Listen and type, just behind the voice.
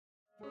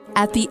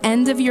At the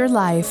end of your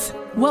life,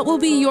 what will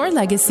be your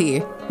legacy?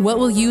 What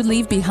will you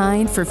leave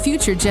behind for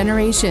future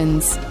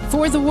generations?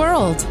 For the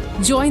world,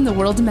 join the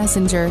World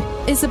Messenger,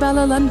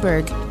 Isabella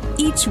Lundberg,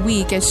 each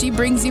week as she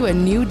brings you a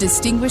new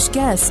distinguished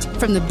guest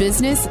from the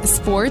business,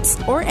 sports,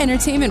 or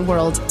entertainment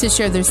world to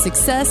share their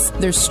success,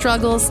 their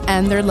struggles,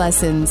 and their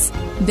lessons.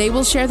 They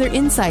will share their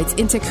insights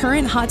into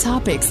current hot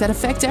topics that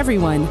affect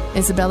everyone.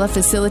 Isabella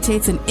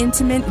facilitates an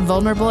intimate,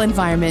 vulnerable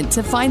environment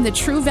to find the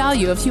true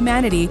value of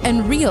humanity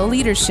and real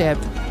leadership.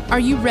 Are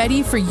you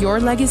ready for your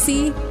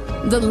legacy?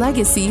 The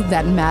legacy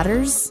that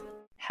matters?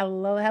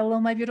 Hello,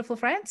 my beautiful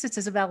friends. It's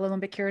Isabella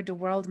Lundberg here, the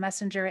World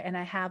Messenger, and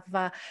I have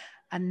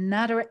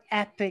another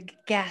epic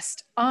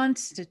guest on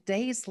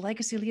today's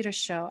Legacy Leader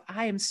Show.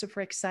 I am super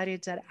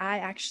excited that I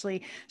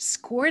actually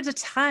scored the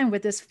time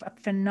with this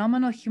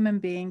phenomenal human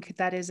being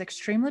that is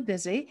extremely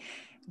busy,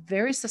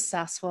 very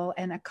successful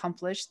and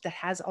accomplished, that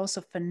has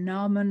also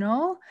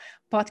phenomenal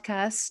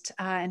podcast,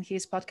 and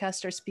he's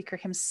podcaster, speaker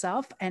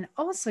himself, and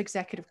also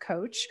executive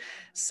coach.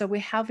 So we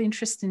have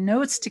interesting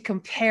notes to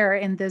compare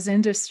in this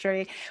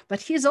industry, but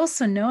he's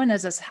also known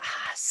as a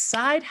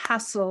side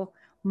hustle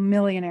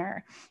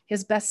millionaire.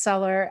 His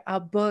bestseller, a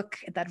book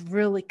that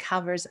really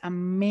covers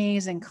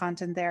amazing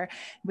content there.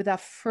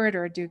 Without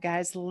further ado,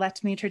 guys,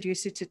 let me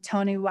introduce you to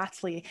Tony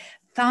Whatley.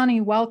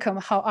 Tony, welcome.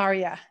 How are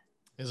you?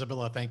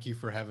 Isabella, thank you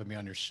for having me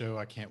on your show.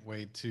 I can't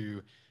wait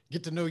to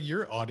get to know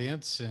your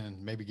audience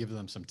and maybe give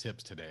them some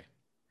tips today.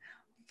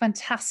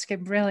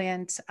 Fantastic,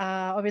 brilliant.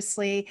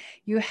 Obviously,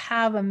 you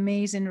have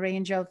amazing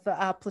range of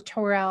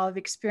plethora of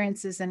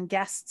experiences and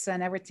guests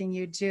and everything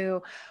you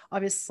do.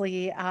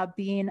 Obviously,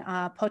 being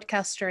a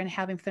podcaster and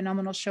having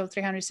phenomenal show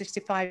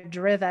 365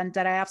 driven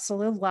that I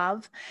absolutely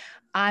love.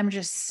 I'm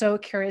just so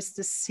curious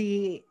to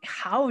see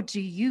how do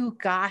you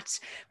got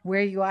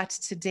where you are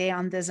today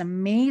on this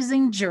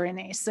amazing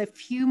journey. So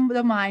if you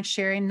don't mind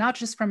sharing, not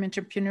just from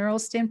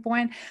entrepreneurial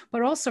standpoint,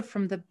 but also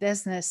from the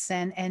business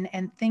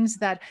and things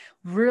that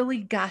really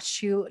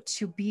got you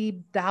to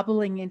be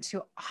dabbling into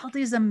all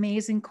these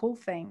amazing, cool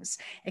things,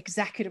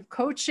 executive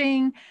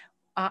coaching,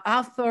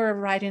 author,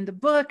 writing the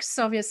books,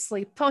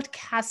 obviously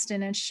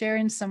podcasting and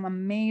sharing some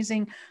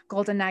amazing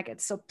golden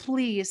nuggets. So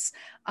please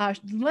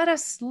let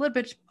us a little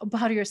bit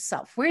about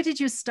yourself. Where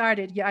did you start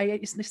it? Yeah,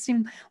 you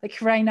seem like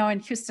right now in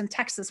Houston,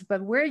 Texas,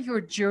 but where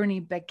your journey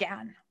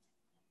began?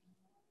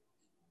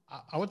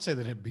 I would say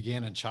that it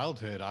began in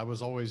childhood. I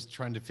was always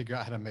trying to figure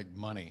out how to make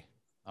money.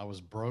 I was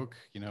broke.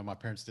 My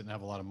parents didn't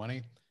have a lot of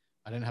money.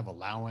 I didn't have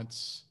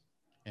allowance.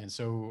 And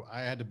so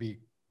I had to be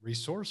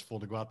resourceful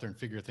to go out there and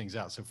figure things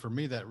out. So for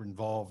me, that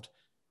involved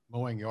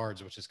mowing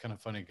yards, which is kind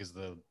of funny because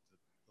the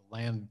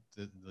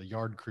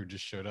yard crew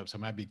just showed up. So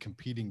I might be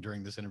competing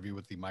during this interview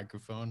with the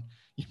microphone.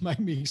 You might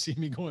see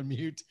me go on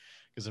mute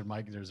because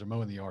they're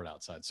mowing the yard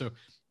outside. So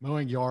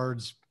mowing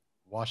yards,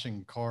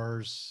 washing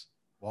cars,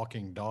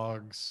 walking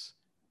dogs,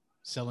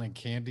 selling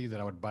candy.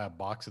 That I would buy a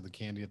box of the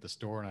candy at the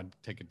store and I'd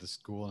take it to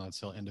school and I'd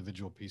sell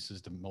individual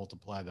pieces to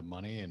multiply the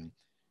money. And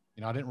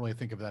I didn't really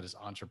think of that as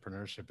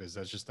entrepreneurship.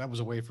 That was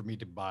a way for me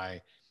to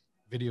buy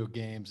video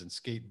games and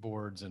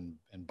skateboards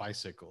and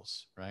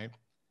bicycles, right?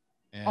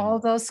 And all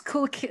those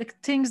cool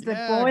things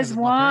that boys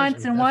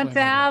want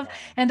to have,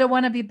 and don't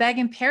want to be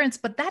begging parents.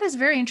 But that is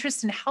very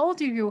interesting. How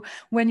old are you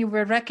when you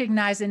were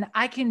recognizing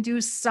I can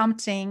do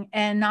something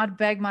and not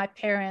beg my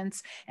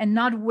parents and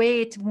not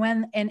wait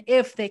when and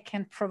if they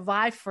can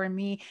provide for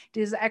me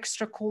these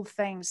extra cool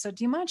things? So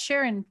do you mind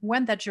sharing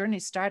when that journey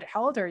started?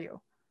 How old are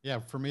you? Yeah,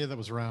 for me, that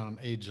was around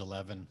age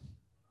 11.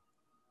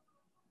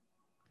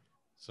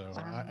 So,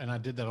 wow. I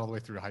did that all the way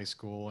through high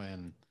school.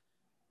 And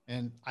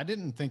I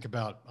didn't think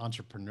about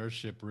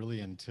entrepreneurship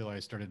really until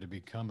I started to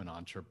become an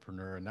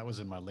entrepreneur. And that was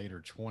in my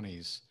later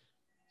 20s.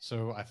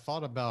 So I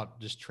thought about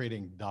just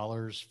trading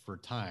dollars for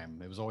time.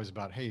 It was always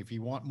about, hey, if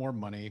you want more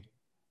money,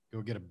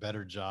 go get a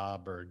better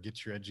job or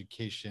get your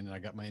education. And I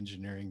got my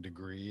engineering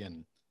degree.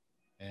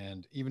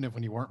 And even if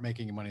when you weren't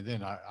making money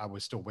then, I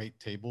would still wait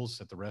tables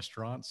at the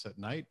restaurants at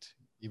night,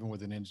 even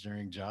with an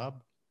engineering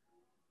job.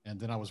 And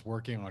then I was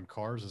working on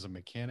cars as a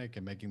mechanic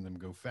and making them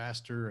go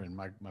faster. And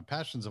my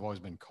passions have always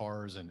been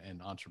cars and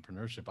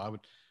entrepreneurship.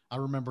 I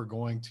remember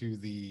going to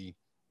the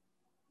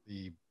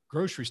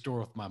grocery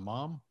store with my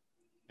mom.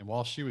 And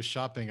while she was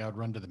shopping, I would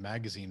run to the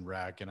magazine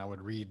rack and I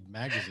would read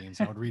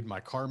magazines. I would read my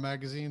car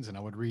magazines and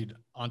I would read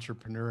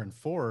Entrepreneur and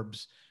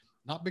Forbes,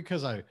 not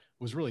because I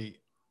was really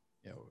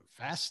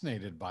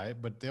fascinated by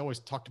it, but they always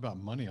talked about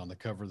money on the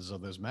covers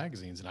of those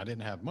magazines. And I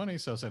didn't have money.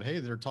 So I said, hey,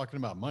 they're talking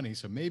about money.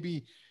 So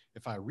maybe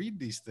if I read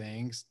these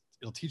things,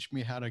 it'll teach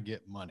me how to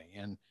get money.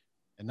 And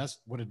that's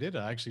what it did.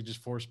 I actually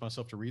just forced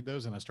myself to read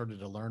those and I started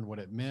to learn what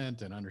it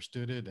meant and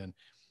understood it. And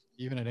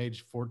even at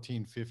age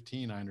 14,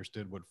 15, I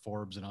understood what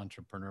Forbes and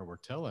Entrepreneur were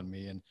telling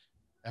me. And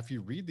after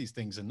you read these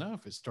things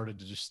enough, it started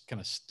to just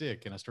kind of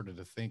stick. And I started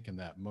to think in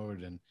that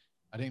mode. And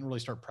I didn't really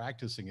start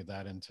practicing at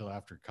that until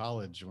after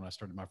college. When I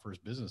started my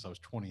first business, I was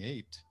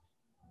 28.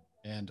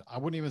 And I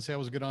wouldn't even say I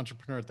was a good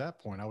entrepreneur at that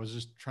point. I was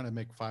just trying to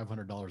make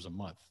 $500 a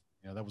month.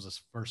 That was the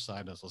first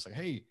side hustle. I was like,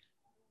 hey,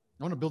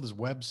 I want to build this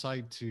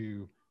website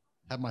to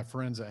have my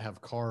friends that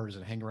have cars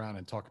and hang around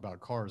and talk about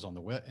cars on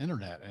the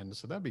internet. And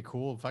so that'd be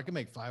cool. If I could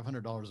make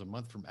 $500 a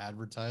month from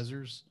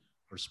advertisers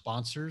or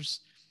sponsors,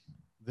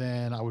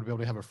 then I would be able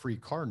to have a free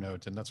car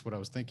note. And that's what I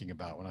was thinking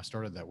about when I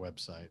started that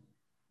website.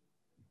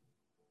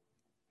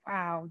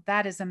 Wow,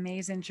 that is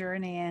amazing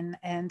journey.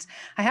 And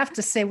I have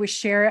to say we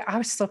share I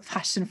was so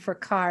passionate for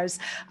cars.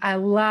 I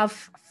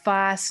love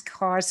fast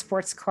cars,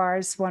 sports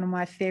cars. One of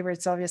my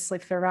favorites, obviously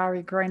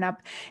Ferrari growing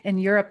up in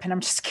Europe. And I'm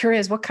just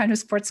curious, what kind of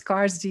sports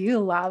cars do you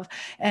love?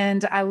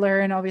 And I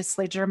learned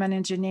obviously German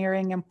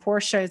engineering and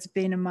Porsche has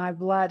been in my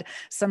blood.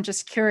 So I'm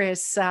just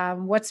curious,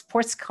 what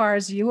sports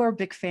cars you are a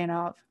big fan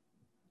of?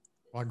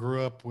 Well, I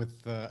grew up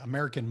with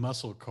American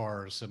muscle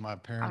cars. So my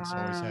parents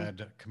always Uh,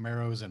 had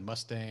Camaros and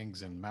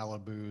Mustangs and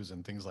Malibus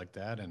and things like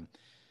that. And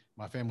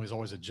my family's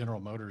always a General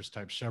Motors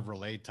type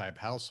Chevrolet type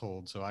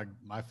household. So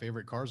my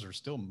favorite cars are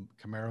still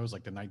Camaros,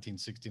 like the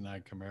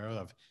 1969 Camaro.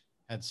 I've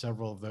had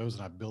several of those,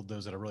 and I build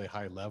those at a really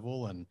high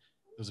level. And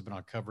those have been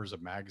on covers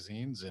of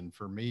magazines. And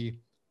for me,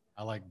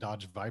 I like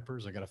Dodge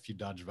Vipers. I got a few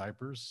Dodge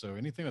Vipers. So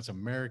anything that's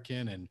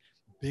American and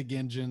big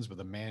engines with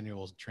a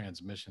manual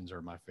transmissions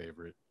are my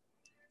favorite.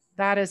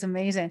 That is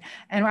amazing.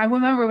 And I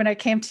remember when I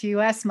came to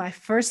US, my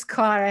first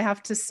car, I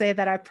have to say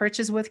that I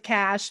purchased with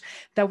cash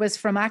that was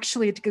from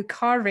actually a good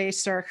car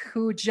racer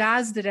who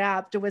jazzed it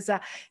up. There was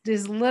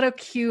this little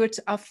cute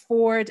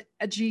Ford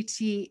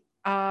GT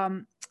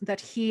that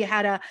he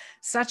had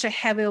such a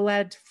heavy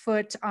lead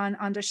foot on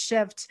the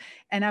shift.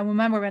 And I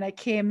remember when I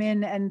came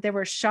in and they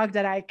were shocked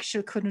that I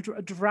actually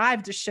couldn't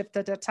drive the shift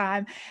at the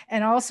time.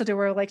 And also they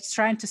were like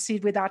trying to see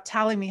it without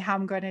telling me how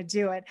I'm going to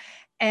do it.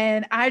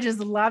 And I just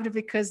loved it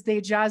because they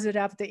jazzed it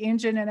up, the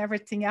engine and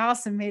everything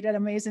else, and made an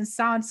amazing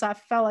sound. So I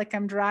felt like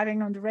I'm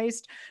driving on the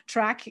race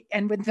track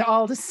and with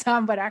all the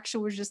sound, but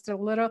actually was just a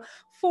little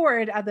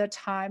Ford at the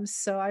time.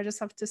 So I just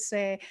have to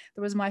say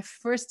that was my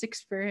first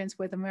experience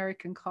with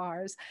American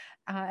cars.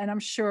 And I'm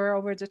sure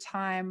over the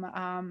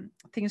time,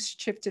 things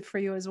shifted for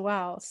you as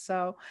well.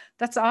 So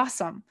that's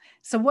awesome.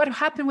 So what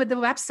happened with the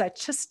website?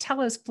 Just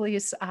tell us,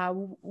 please,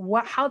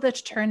 how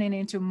that's turning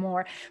into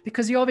more,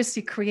 because you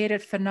obviously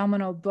created a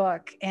phenomenal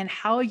book, and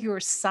how your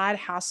side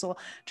hustle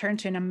turned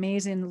to an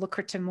amazing,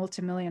 lucrative,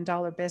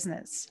 multi-million-dollar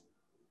business.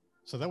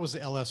 So that was the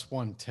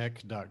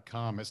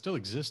ls1tech.com. It still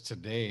exists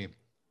today.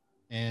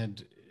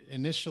 And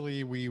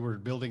initially, we were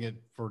building it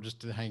for just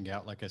to hang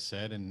out, like I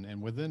said.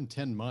 And within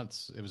 10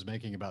 months, it was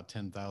making about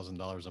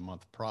 $10,000 a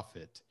month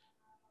profit.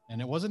 And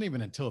it wasn't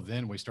even until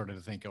then we started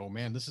to think, oh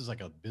man, this is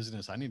like a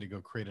business. I need to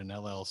go create an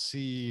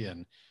LLC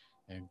and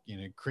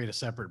create a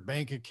separate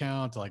bank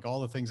account, like all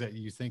the things that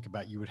you think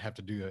about you would have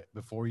to do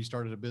before you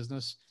started a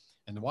business.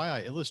 And why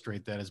I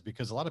illustrate that is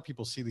because a lot of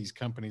people see these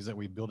companies that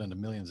we build into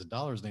millions of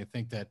dollars and they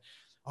think that,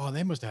 oh,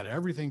 they must have had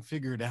everything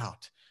figured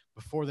out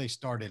before they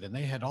started, and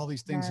they had all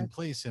these things in Right.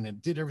 place and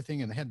it did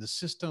everything, and they had the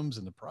systems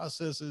and the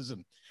processes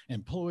and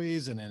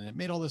employees, and it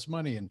made all this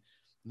money. And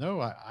no,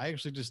 I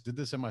actually just did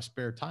this in my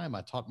spare time.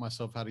 I taught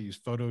myself how to use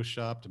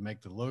Photoshop to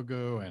make the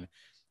logo, and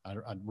I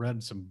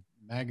read some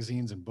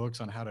magazines and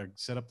books on how to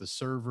set up the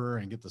server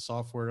and get the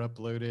software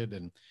uploaded.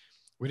 And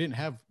we didn't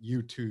have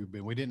YouTube,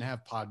 and we didn't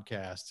have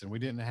podcasts, and we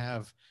didn't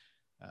have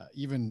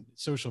even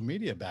social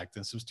media back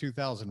then. So it was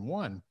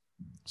 2001.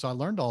 So I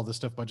learned all this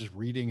stuff by just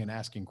reading and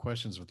asking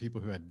questions with people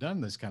who had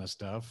done this kind of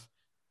stuff.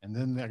 And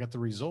then I got the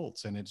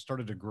results, and it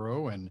started to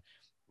grow. And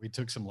we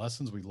took some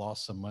lessons. We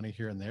lost some money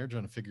here and there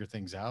trying to figure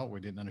things out.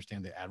 We didn't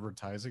understand the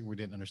advertising. We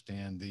didn't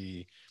understand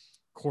the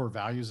core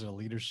values and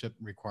leadership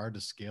required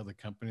to scale the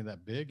company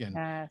that big. And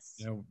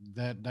Yes.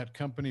 that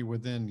company,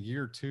 within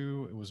year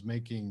two, it was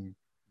making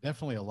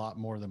definitely a lot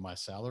more than my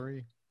salary.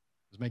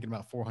 It was making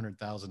about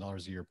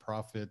 $400,000 a year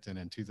profit. And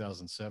in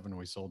 2007,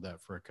 we sold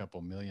that for a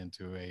couple million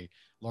to a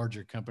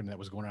larger company that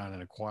was going around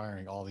and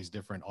acquiring all these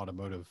different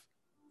automotive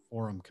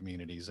forum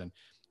communities. And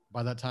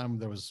by that time,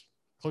 there was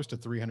close to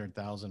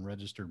 300,000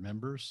 registered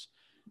members.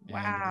 And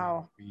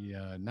Wow. we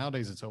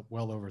nowadays it's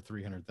well over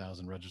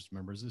 300,000 registered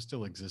members. It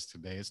still exists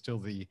today. It's still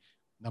the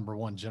number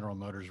one General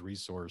Motors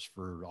resource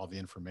for all the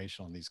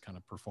information on these kind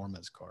of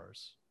performance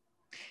cars.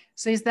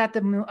 So is that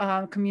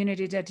the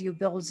community that you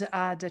build,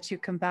 that you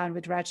combine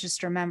with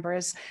register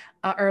members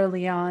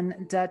early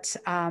on, that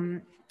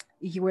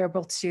you were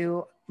able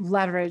to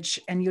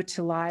leverage and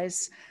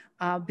utilize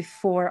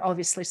before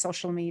obviously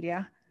social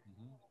media?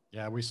 Mhm.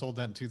 Yeah, we sold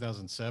that in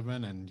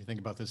 2007. And you think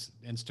about this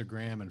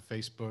Instagram and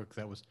Facebook,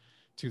 that was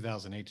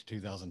 2008 to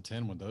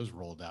 2010 when those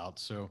rolled out.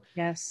 So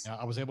Yes.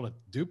 I was able to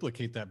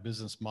duplicate that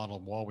business model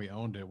while we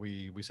owned it.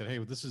 We said, hey,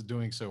 well, this is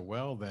doing so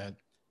well that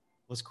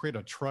let's create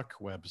a truck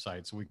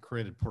website. So we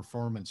created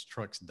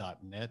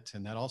performancetrucks.net,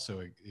 and that also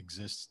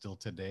exists still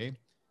today.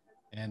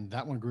 And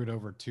that one grew to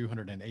over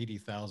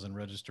 280,000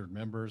 registered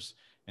members.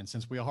 And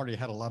since we already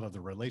had a lot of the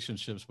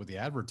relationships with the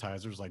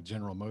advertisers like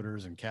General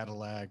Motors and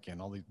Cadillac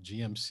and all the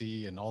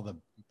GMC and all the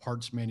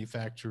parts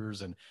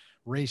manufacturers and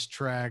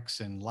racetracks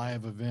and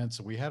live events,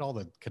 so we had all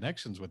the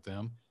connections with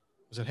them.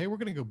 I said, hey, we're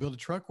going to go build a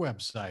truck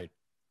website.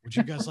 Would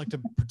you guys like to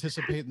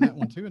participate in that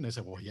one too? And they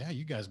said, well, yeah,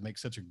 you guys make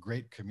such a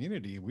great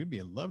community. We'd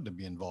be love to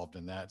be involved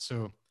in that.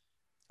 So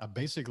I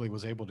basically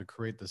was able to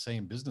create the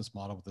same business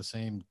model with the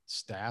same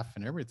staff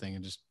and everything,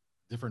 and just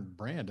different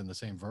brand in the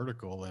same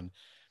vertical. And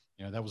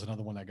that was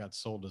another one that got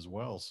sold as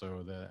well.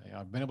 So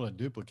I've been able to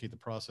duplicate the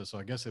process. So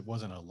I guess it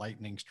wasn't a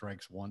lightning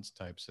strikes once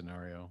type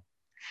scenario.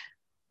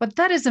 But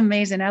that is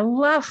amazing. I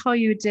love how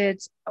you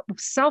did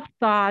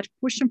self-thought,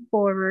 pushing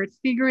forward,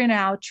 figuring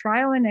out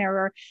trial and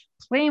error,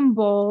 playing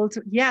bold.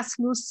 Yes,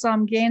 lose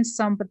some, gain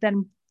some, but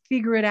then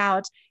figure it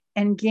out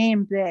and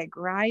game big,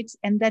 right?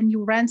 And then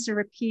you rinse and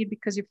repeat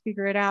because you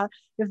figure it out.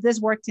 If this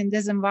worked in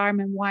this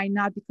environment, why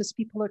not? Because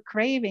people are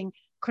craving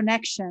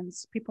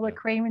connections. People are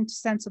craving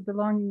sense of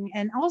belonging,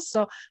 and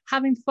also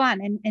having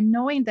fun and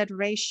knowing that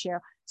ratio.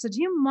 So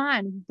do you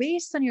mind,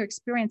 based on your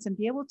experience and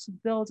be able to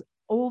build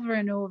over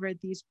and over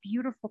these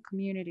beautiful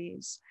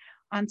communities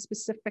on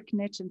specific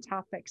niche and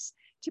topics,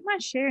 do you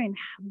mind sharing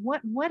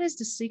what is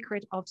the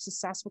secret of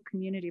successful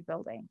community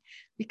building?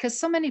 Because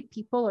so many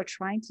people are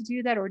trying to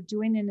do that or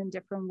doing it in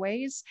different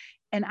ways.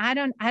 And I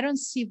don't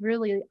see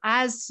really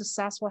as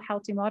successful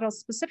healthy models,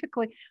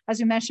 specifically, as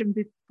you mentioned,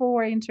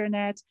 before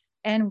internet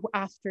and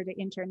after the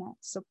internet.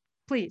 So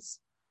please.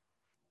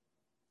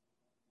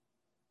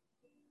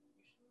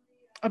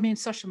 I mean,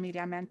 social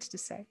media, I meant to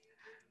say.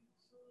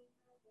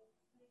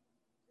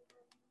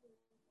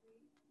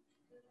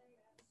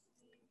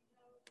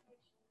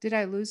 Did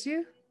I lose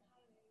you?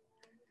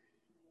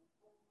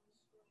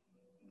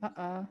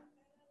 Uh-oh.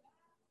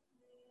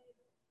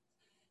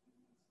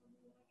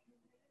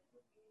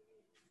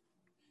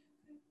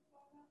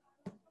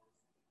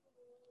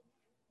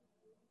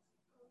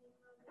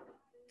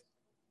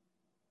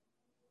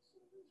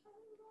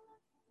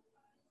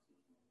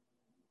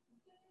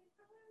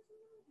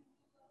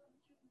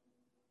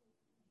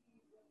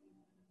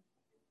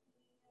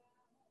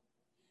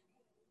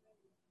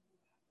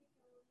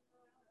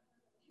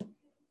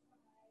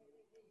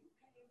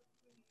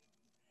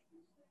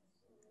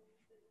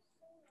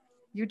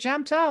 You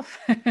jumped off.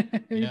 You're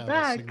Yeah, the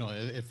back. signal,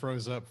 it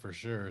froze up for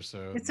sure.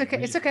 So It's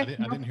okay. It's okay. I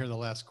didn't hear the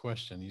last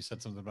question. You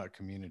said something about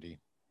community.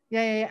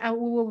 Yeah.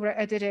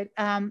 I did it.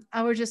 I'm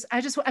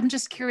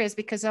just curious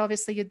because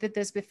obviously you did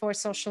this before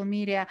social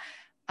media.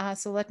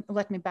 So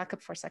let me back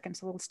up for a second.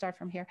 So we'll start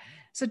from here.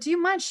 So do you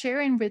mind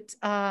sharing with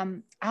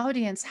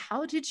audience,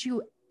 how did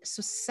you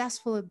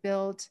successfully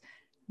build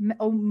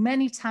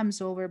many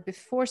times over,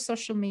 before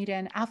social media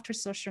and after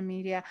social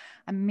media,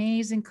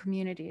 amazing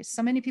communities?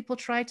 So many people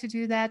try to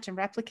do that and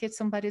replicate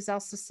somebody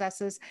else's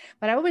successes,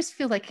 but I always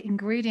feel like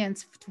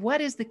ingredients,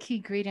 what is the key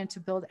ingredient to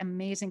build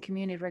amazing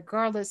community,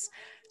 regardless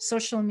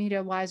social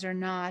media wise or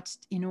not,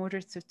 in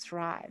order to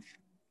thrive?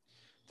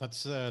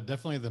 That's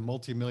definitely the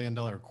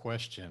multi-million-dollar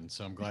question.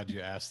 So I'm glad you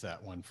asked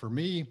that one. For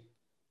me,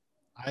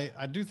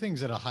 I do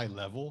things at a high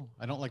level.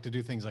 I don't like to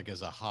do things like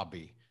as a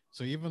hobby.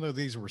 So even though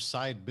these were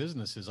side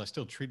businesses, I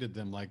still treated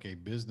them like a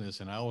business.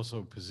 And I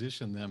also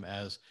positioned them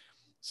as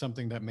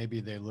something that maybe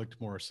they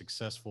looked more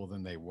successful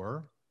than they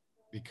were.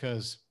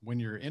 Because when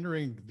you're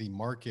entering the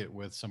market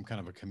with some kind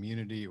of a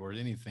community or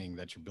anything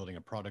that you're building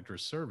a product or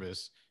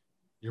service,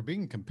 you're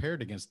being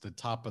compared against the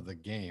top of the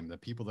game, the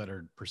people that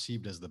are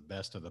perceived as the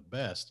best of the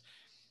best.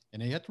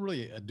 And you have to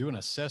really do an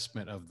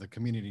assessment of the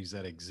communities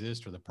that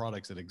exist or the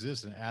products that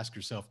exist and ask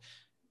yourself,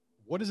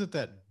 what is it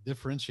that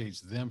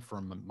differentiates them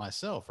from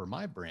myself or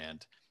my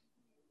brand?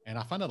 And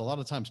I find out a lot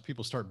of times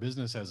people start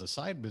business as a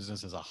side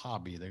business, as a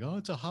hobby. They go, oh,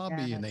 it's a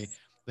hobby. And Yes.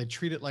 they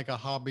treat it like a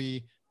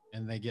hobby,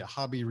 and they get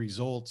hobby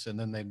results. And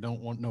then they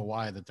don't know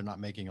why that they're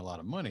not making a lot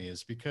of money.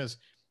 It's because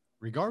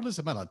regardless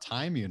of the amount of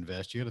time you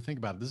invest, you got to think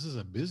about it. This is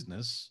a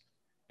business,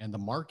 and the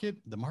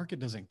market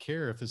doesn't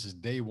care if this is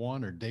day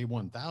one or day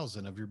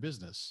 1,000 of your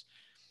business.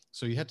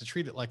 So you have to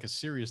treat it like a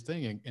serious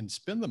thing, and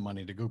spend the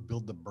money to go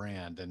build the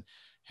brand and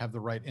have the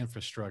right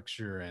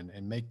infrastructure,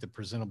 and make the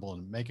presentable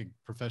and make a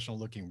professional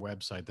looking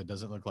website that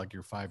doesn't look like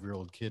your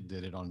 5-year-old kid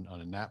did it on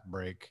a nap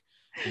break,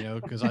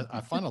 because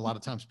I find a lot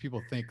of times people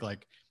think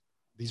like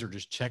these are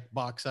just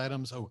checkbox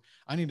items. Oh,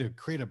 I need to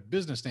create a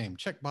business name,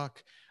 checkbox.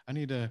 I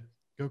need to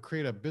go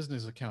create a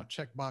business account,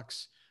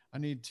 checkbox. I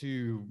need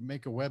to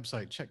make a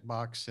website,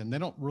 checkbox. And they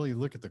don't really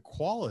look at the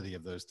quality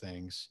of those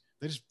things.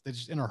 They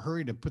just in a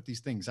hurry to put these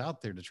things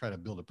out there to try to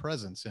build a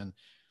presence. And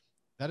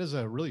that is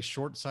a really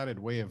short-sighted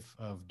way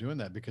of doing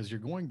that, because you're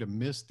going to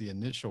miss the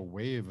initial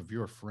wave of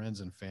your friends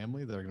and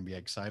family that are going to be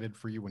excited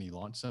for you when you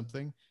launch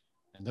something.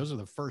 And those are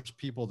the first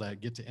people that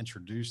get to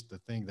introduce the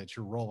thing that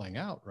you're rolling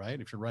out,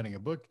 right? If you're writing a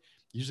book,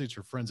 usually it's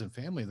your friends and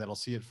family that'll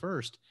see it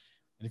first.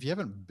 And if you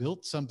haven't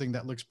built something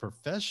that looks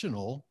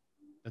professional,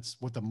 that's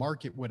what the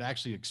market would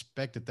actually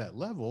expect at that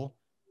level,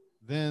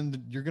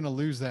 then you're going to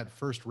lose that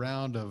first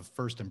round of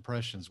first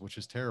impressions, which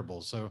is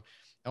terrible. So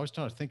I always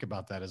try to think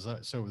about that as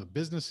so the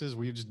businesses,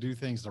 we just do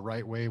things the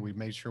right way. We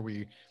made sure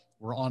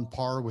we're on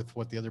par with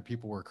what the other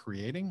people were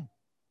creating.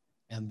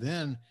 And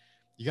then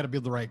you got to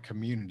build the right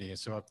community. And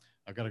so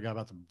I've got a guy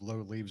about to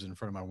blow leaves in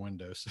front of my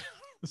window. So,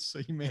 so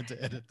you may have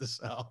to edit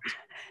this out.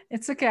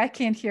 It's okay. I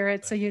can't hear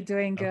it. So you're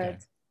doing good. Okay.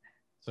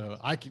 So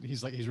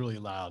he's really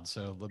loud.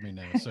 So let me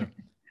know.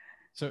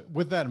 So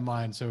with that in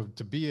mind, so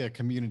to be a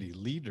community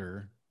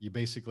leader, you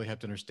basically have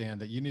to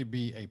understand that you need to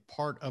be a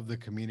part of the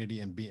community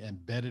and be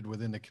embedded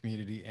within the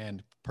community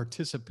and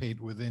participate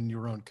within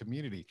your own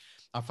community.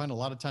 I find a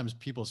lot of times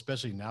people,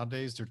 especially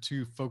nowadays, they're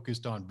too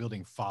focused on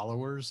building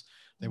followers.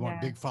 They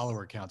want big Yes.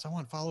 follower accounts. I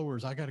want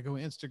followers. I got to go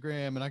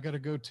Instagram and I got to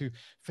go to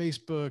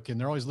Facebook, and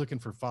they're always looking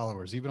for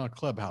followers. Even on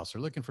Clubhouse,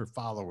 they're looking for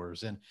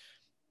followers. And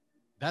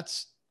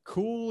that's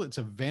cool. It's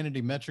a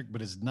vanity metric,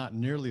 but it's not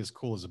nearly as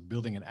cool as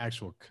building an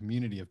actual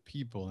community of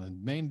people.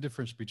 And the main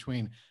difference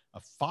between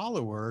a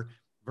follower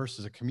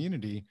versus a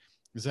community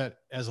is that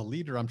as a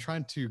leader, I'm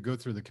trying to go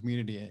through the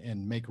community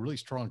and make really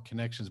strong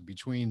connections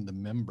between the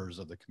members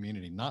of the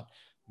community, not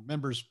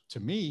members to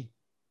me.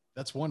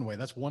 That's one way.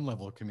 That's one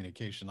level of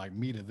communication, like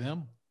me to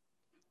them.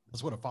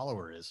 That's what a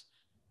follower is.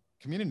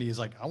 Community is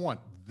like, I want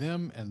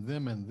them and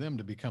them and them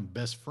to become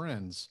best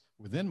friends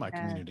within my Yes.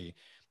 community.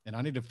 And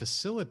I need to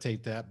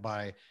facilitate that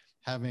by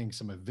having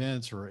some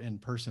events or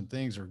in-person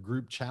things or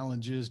group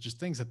challenges, just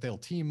things that they'll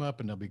team up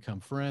and they'll become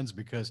friends.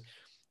 Because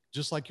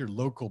just like your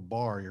local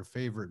bar, your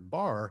favorite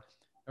bar,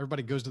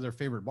 everybody goes to their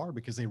favorite bar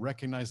because they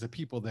recognize the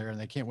people there and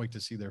they can't wait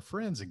to see their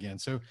friends again.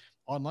 So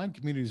online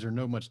communities are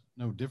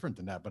no different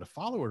than that. But a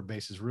follower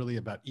base is really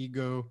about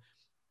ego,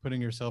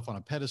 putting yourself on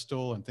a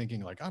pedestal and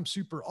thinking like, I'm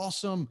super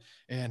awesome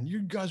and you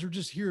guys are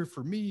just here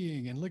for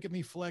me and look at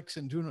me flex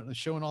and doing it and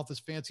showing all this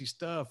fancy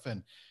stuff.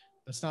 And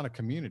that's not a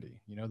community.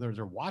 You know,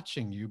 they're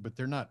watching you, but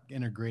they're not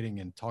integrating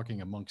and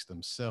talking amongst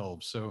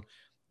themselves. So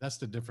that's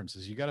the difference.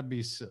 Is you got to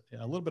be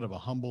a little bit of a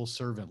humble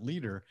servant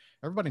leader.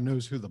 Everybody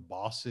knows who the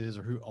boss is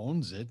or who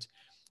owns it,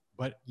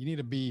 but you need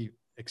to be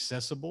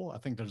accessible. I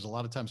think there's a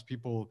lot of times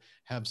people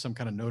have some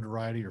kind of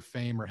notoriety or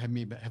fame or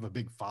have a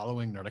big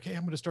following. They're like, hey,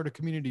 I'm going to start a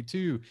community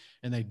too.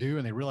 And they do,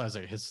 and they realize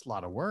that it's a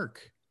lot of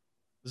work.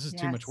 This is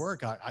too much Yes.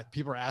 work.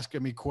 People are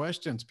asking me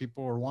questions.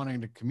 People are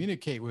wanting to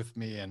communicate with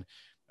me, and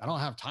I don't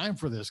have time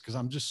for this because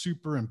I'm just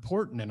super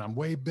important and I'm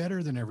way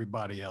better than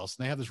everybody else.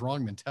 And they have this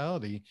wrong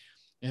mentality.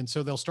 And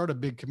so they'll start a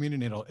big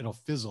community. It'll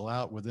fizzle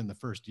out within the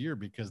first year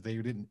because they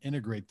didn't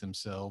integrate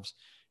themselves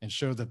and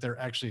show that they're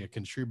actually a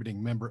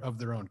contributing member of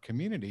their own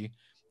community.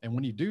 And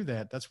when you do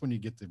that, that's when you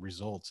get the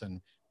results.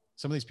 And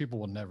some of these people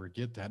will never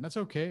get that. And that's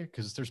okay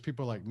because there's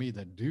people like me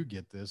that do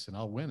get this, and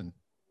I'll win.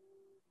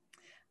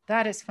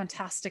 That is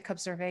fantastic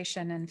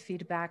observation and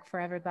feedback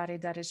for everybody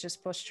that is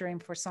just posturing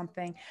for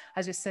something.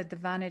 As you said, the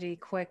vanity,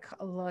 quick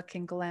look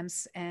and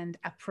glimpse and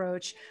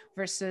approach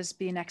versus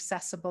being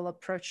accessible,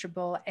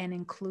 approachable, and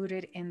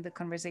included in the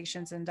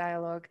conversations and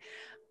dialogue.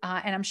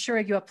 And I'm sure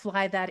you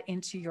apply that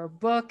into your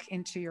book,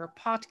 into your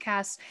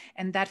podcast,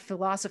 and that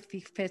philosophy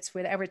fits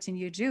with everything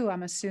you do.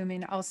 I'm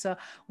assuming also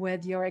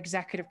with your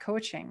executive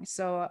coaching.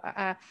 So,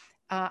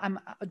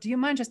 do you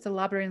mind just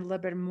elaborating a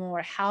little bit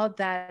more how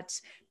that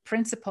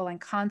principle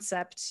and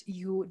concept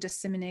you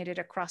disseminated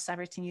across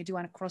everything you do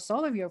and across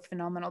all of your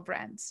phenomenal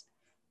brands?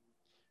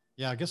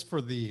 Yeah, I guess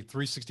for the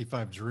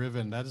 365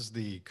 Driven, that is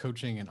the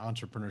coaching and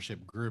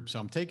entrepreneurship group. So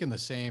I'm taking the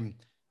same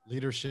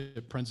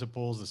leadership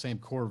principles, the same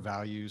core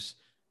values,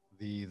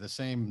 the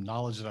same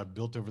knowledge that I've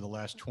built over the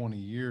last 20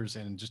 years,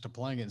 and just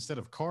applying it instead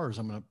of cars.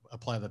 I'm going to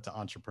apply that to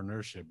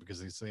entrepreneurship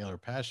because it's the other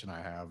passion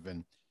I have.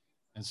 And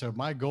so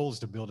my goal is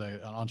to build an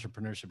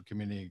entrepreneurship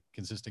community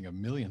consisting of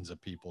millions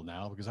of people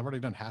now, because I've already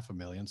done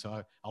 500,000.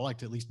 So I like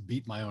to at least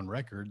beat my own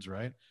records,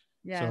 right? So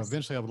Yes.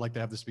 eventually I would like to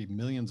have this be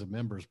millions of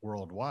members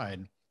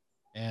worldwide.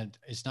 And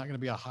it's not going to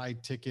be a high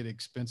ticket,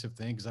 expensive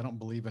thing because I don't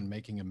believe in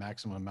making a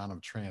maximum amount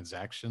of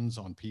transactions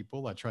on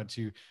people. I try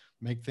to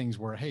make things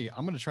where, hey,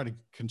 I'm going to try to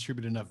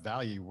contribute enough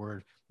value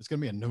where it's going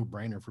to be a no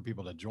brainer for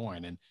people to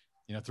join. And,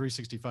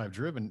 365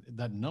 Driven,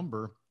 that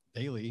number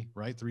daily,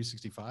 right?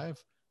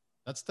 365,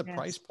 that's the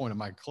price Yes. point of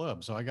my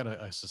club. So I got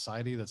a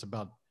society that's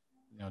about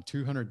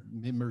 200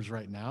 members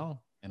right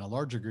now, and a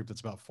larger group that's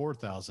about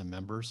 4,000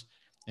 members.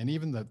 And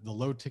even the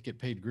low ticket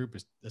paid group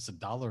it's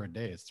 $1 a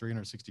day. It's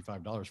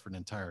 $365 for an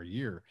entire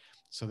year.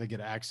 So they get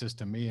access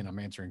to me, and I'm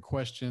answering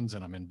questions,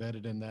 and I'm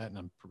embedded in that, and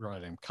I'm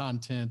providing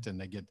content, and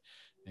they get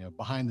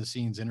behind the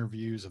scenes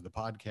interviews of the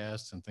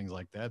podcasts and things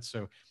like that.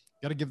 So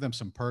got to give them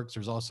some perks.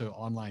 There's also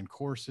online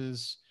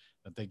courses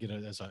that they get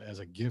as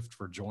a gift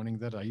for joining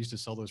that. I used to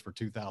sell those for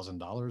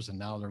 $2,000, and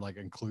now they're like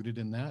included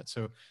in that.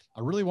 So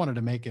I really wanted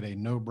to make it a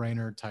no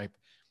brainer type,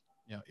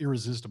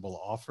 irresistible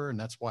offer, and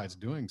that's why it's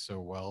doing so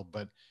well.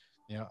 But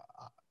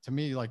to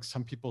me, like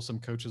some people, some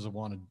coaches will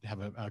want to have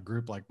a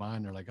group like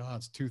mine. They're like, oh,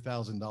 it's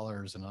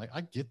 $2,000, and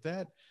I get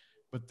that,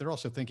 but they're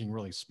also thinking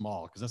really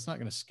small because that's not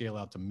going to scale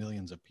out to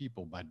millions of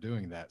people by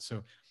doing that.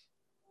 So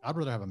I'd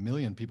rather have a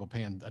million people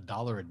paying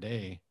 $1 a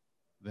day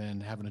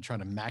than having to try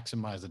to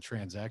maximize the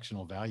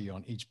transactional value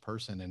on each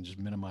person and just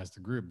minimize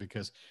the group.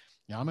 Because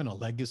I'm in a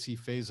legacy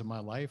phase of my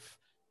life,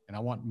 and I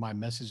want my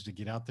message to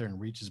get out there and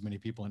reach as many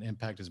people and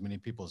impact as many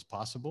people as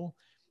possible.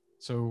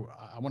 So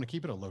I want to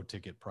keep it a low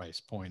ticket price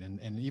point.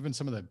 And even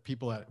some of the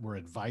people that were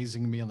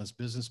advising me on this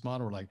business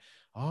model were like,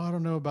 oh, I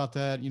don't know about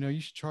that.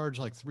 You should charge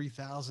like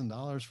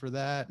 $3,000 for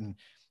that. And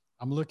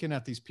I'm looking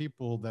at these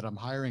people that I'm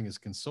hiring as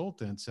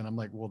consultants, and I'm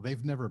like, well,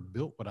 they've never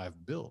built what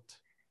I've built.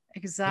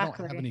 They don't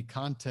have Exactly. any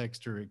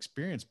context or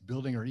experience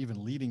building or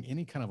even leading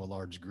any kind of a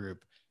large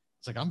group.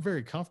 It's like I'm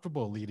very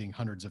comfortable leading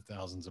hundreds of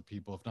thousands of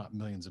people, if not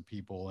millions of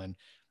people. And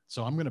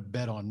so I'm going to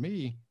bet on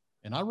me.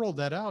 And I rolled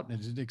that out and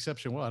it did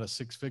exception well at a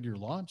 6-figure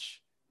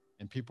launch.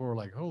 And people were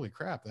like, holy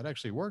crap, that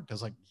actually worked. I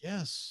was like,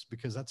 yes,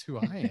 because that's who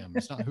I am.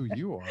 It's not who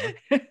you are.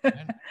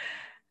 And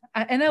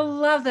And I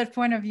love that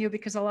point of view,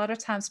 because a lot of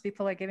times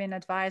people are giving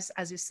advice,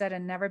 as you said,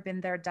 and never been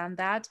there, done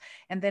that,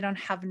 and they don't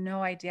have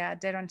no idea.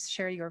 They don't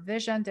share your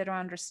vision. They don't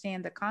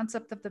understand the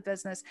concept of the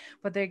business,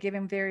 but they're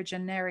giving very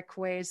generic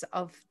ways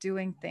of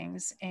doing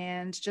things.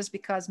 And just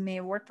because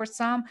may work for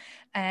some,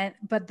 and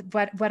but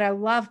what I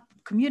love,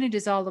 community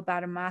is all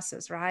about the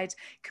masses, right?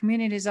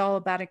 Community is all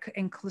about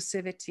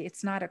inclusivity.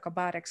 It's not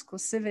about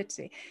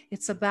exclusivity.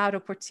 It's about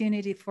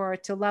opportunity for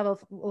to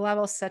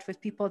level set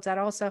with people that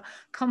also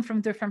come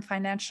from different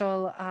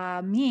financial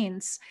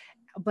means,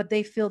 but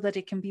they feel that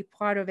it can be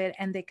part of it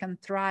and they can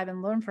thrive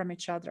and learn from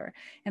each other.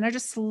 And I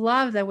just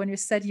love that when you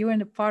said you're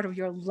in a part of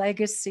your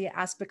legacy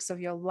aspects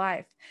of your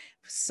life.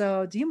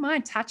 So do you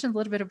mind touching a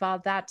little bit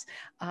about that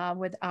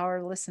with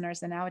our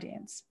listeners and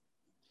audience?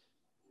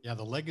 yeah,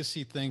 the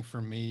legacy thing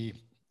for me,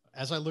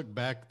 as I look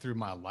back through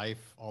my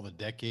life, all the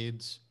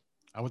decades,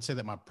 I would say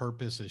that my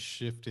purpose has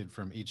shifted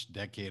from each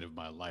decade of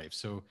my life.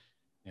 So,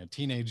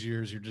 teenage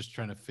years, you're just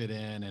trying to fit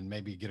in and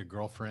maybe get a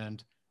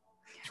girlfriend.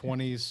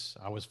 20s,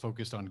 I was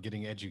focused on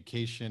getting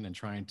education and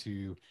trying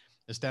to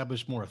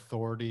establish more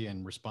authority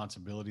and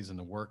responsibilities in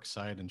the work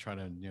site and try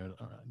to,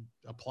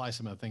 apply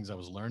some of the things I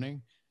was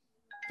learning.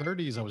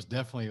 30s, I was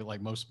definitely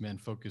like most men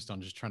focused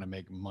on just trying to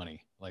make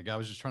money. Like I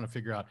was just trying to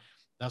figure out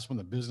that's when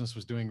the business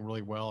was doing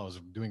really well. I was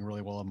doing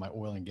really well in my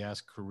oil and gas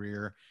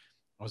career.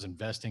 I was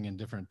investing in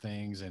different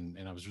things and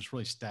I was just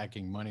really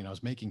stacking money and I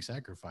was making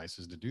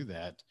sacrifices to do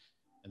that.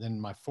 And then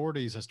in my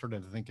 40s, I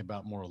started to think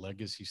about more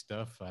legacy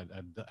stuff. I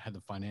had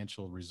the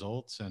financial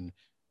results and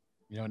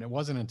it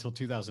wasn't until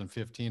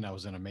 2015 I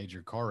was in a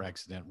major car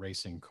accident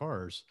racing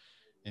cars.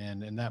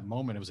 And in that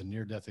moment, it was a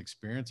near death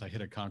experience. I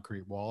hit a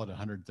concrete wall at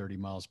 130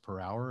 miles per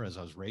hour as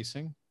I was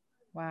racing.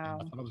 And I Wow.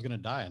 thought I was going to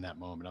die in that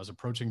moment. I was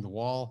approaching the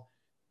wall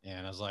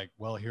and I was like,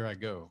 well, here I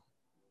go.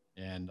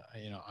 And,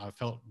 I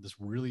felt this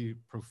really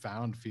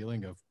profound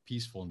feeling of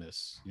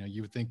peacefulness.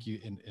 You would think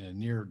in a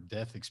near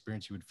death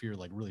experience, you would fear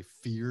like really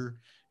fear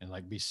and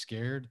like be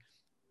scared.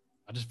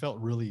 I just felt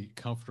really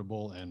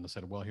comfortable and I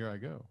said, well, here I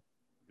go.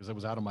 Because it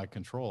was out of my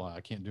control.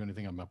 I can't do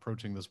anything. I'm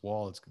approaching this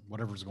wall. It's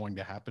whatever's going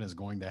to happen is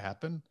going to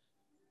happen.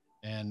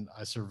 And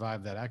I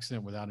survived that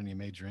accident without any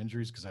major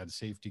injuries because I had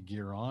safety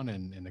gear on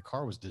and the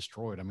car was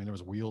destroyed. I mean, there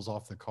was wheels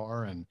off the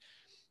car and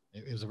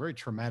it was a very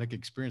traumatic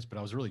experience, but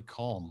I was really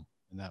calm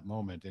in that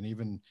moment. And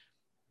even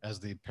as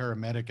the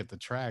paramedic at the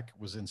track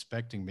was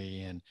inspecting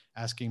me and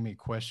asking me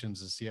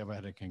questions to see if I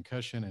had a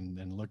concussion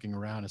and looking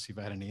around to see if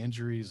I had any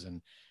injuries.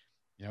 And,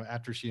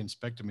 after she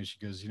inspected me, she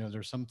goes,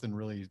 there's something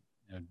really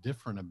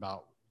different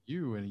about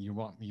you. And you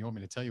want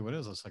me to tell you what it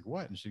is? I was like,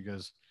 what? And she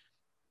goes,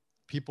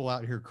 people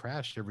out here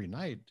crash every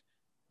night.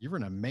 You're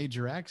in a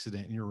major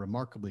accident and you're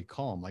remarkably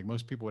calm. Like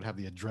most people would have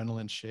the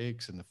adrenaline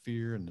shakes and the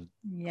fear and the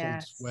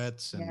cold Yes.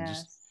 sweats and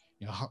just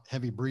Yes.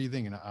 heavy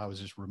breathing. And I was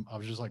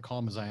just like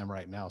calm as I am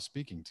right now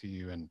speaking to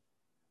you. And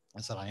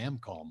I said I am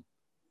calm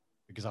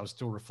because I was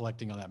still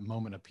reflecting on that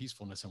moment of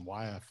peacefulness and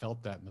why I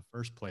felt that in the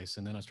first place.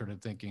 And then I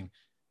started thinking,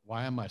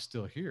 why am I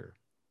still here?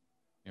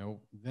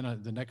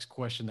 The next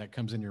question that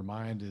comes in your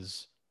mind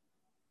is,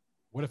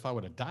 what if I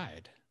would have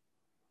died?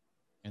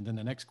 And then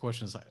the next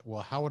question is like,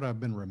 well, how would I have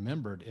been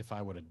remembered if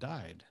I would have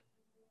died?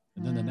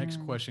 And then the next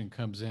Mm. question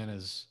comes in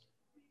is,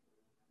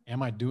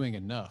 am I doing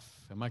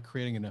enough? Am I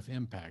creating enough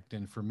impact?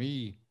 And for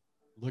me,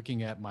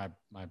 looking at my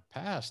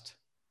past,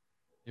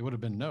 it would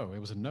have been no. It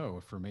was a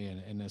no for me.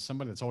 And as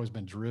somebody that's always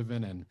been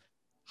driven and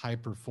high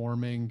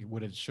performing,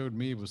 what it showed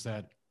me was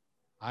that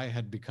I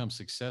had become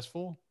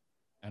successful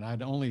and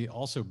I'd only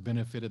also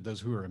benefited those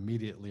who were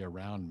immediately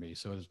around me.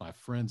 So it was my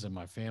friends and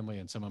my family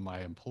and some of my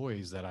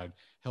employees that I'd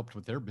helped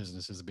with their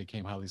businesses that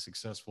became highly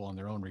successful in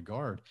their own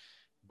regard.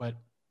 But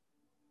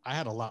I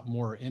had a lot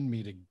more in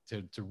me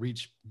to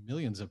reach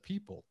millions of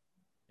people.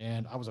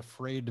 And I was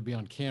afraid to be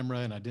on camera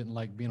and I didn't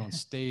like being on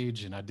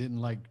stage and I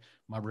didn't like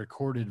my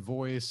recorded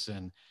voice.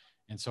 And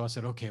so I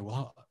said, okay,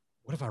 well,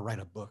 what if I write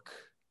a book?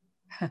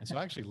 And so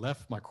I actually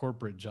left my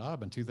corporate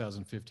job in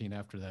 2015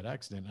 after that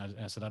accident.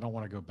 I said, I don't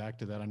want to go back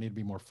to that. I need to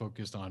be more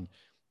focused on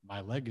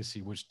my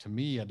legacy, which to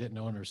me, I didn't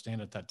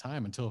understand at that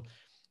time until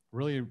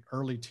really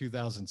early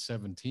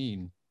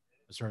 2017.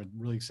 I started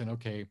really saying,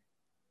 okay,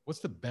 what's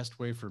the best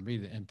way for me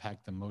to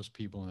impact the most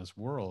people in this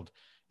world?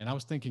 And I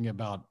was thinking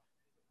about,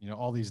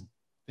 all these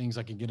things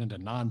I can get into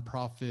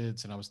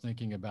nonprofits. And I was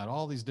thinking about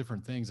all these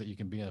different things that you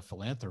can be a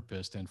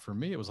philanthropist. And for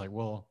me, it was like,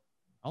 well,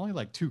 I only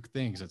like two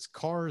things. It's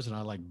cars and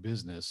I like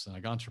business and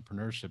like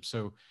entrepreneurship.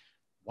 So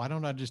why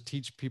don't I just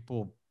teach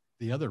people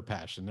the other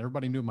passion?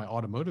 Everybody knew my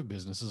automotive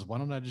businesses. Why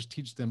don't I just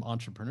teach them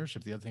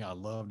entrepreneurship? The other thing I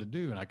love to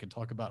do and I could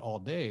talk about all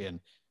day. And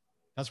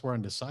that's where I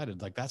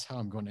decided like that's how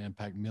I'm going to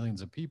impact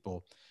millions of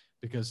people.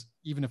 Because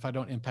even if I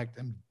don't impact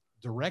them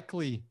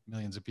directly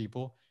millions of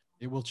people,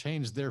 it will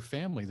change their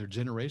family, their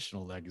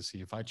generational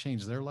legacy. If I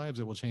change their lives,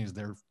 it will change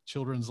their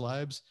children's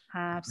lives,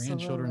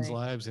 grandchildren's Absolutely.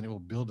 lives, and it will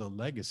build a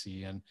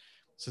legacy. And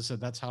so said,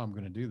 that's how I'm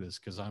going to do this,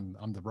 because I'm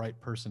the right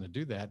person to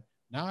do that.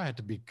 Now I had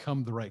to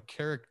become the right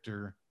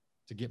character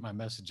to get my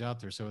message out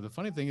there. So the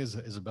funny thing is,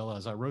 Isabella,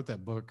 as I wrote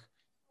that book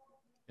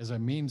as a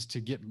means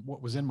to get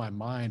what was in my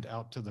mind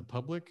out to the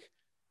public,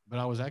 but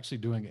I was actually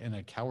doing it in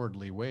a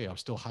cowardly way. I was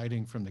still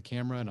hiding from the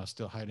camera, and I was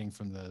still hiding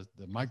from the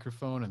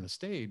microphone and the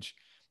stage.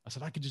 I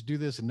said, I could just do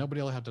this and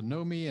nobody will have to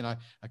know me. And I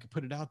could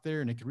put it out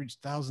there and it could reach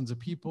thousands of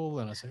people.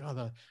 And I said,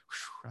 oh,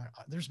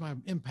 there's my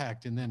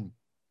impact. And then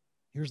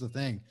here's the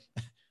thing.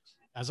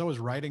 As I was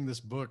writing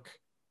this book,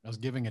 I was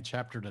giving a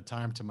chapter at a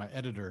time to my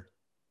editor,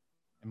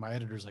 and my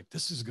editor's like,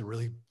 this is a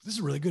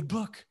really good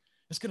book.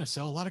 It's going to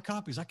sell a lot of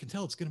copies. I can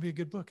tell it's going to be a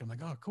good book. I'm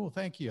like, oh, cool.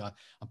 Thank you.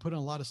 I'm putting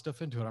a lot of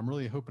stuff into it. I'm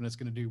really hoping it's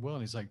going to do well.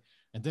 And he's like,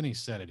 and then he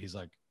said it. He's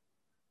like,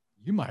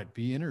 you might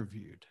be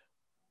interviewed.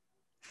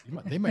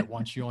 They might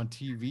want you on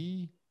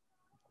TV,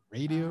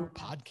 radio,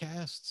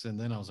 podcasts. And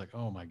then I was like,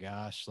 oh my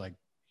gosh, like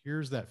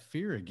here's that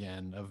fear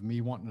again of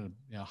me wanting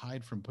to,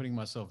 hide from putting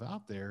myself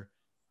out there.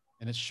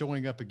 And it's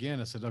showing up again.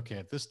 I said, okay,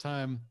 at this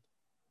time,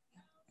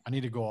 I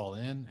need to go all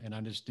in, and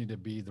I just need to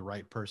be the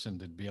right person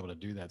to be able to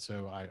do that.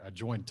 So I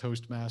joined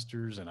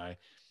Toastmasters, and I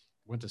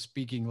went to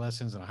speaking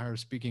lessons, and I hired a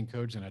speaking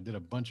coach, and I did a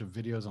bunch of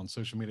videos on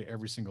social media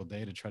every single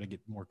day to try to get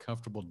more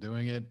comfortable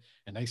doing it.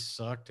 And they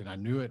sucked, and I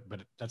knew it,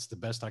 but that's the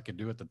best I could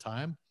do at the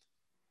time.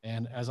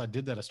 And as I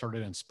did that, I started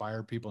to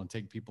inspire people and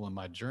take people in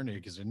my journey,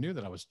 because I knew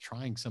that I was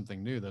trying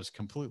something new that was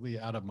completely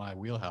out of my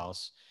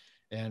wheelhouse.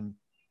 And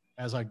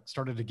as I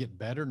started to get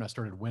better and I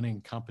started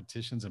winning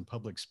competitions in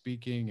public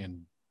speaking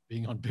and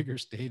being on bigger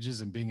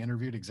stages and being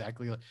interviewed,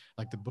 exactly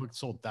like the book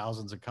sold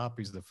thousands of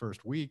copies the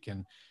first week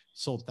and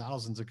sold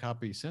thousands of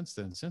copies since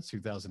then, since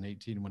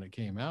 2018 when it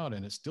came out,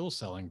 and it's still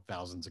selling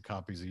thousands of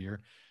copies a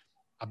year.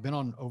 I've been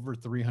on over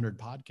 300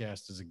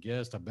 podcasts as a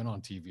guest. I've been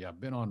on TV.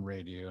 I've been on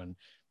radio and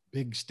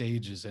big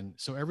stages. And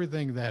so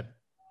everything that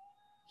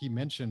he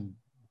mentioned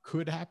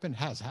could happen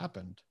has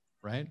happened,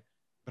 right?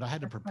 But I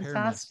had to That's prepare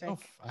fantastic.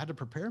 myself. I had to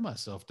prepare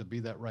myself to be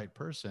that right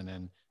person.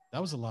 And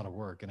that was a lot of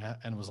work. And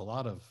it was a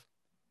lot of,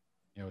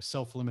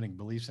 self-limiting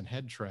beliefs and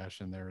head trash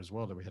in there as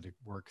well that we had to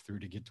work through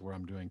to get to where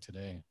I'm doing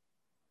today.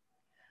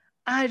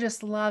 I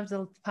just love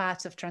the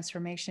paths of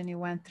transformation you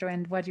went through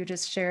and what you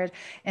just shared,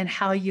 and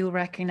how you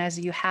recognize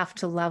you have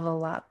to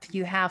level up.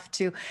 You have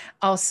to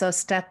also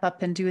step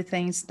up and do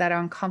things that are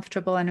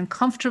uncomfortable, and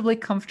uncomfortably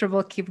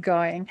comfortable, keep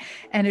going.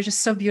 And it's just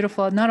so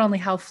beautiful, not only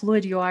how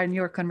fluid you are in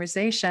your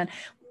conversation,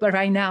 but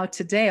right now,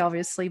 today,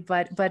 obviously,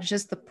 but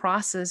just the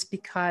process,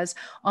 because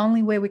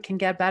only way we can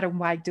get better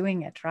by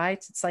doing it, right?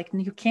 It's like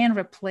you can't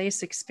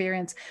replace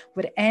experience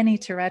with any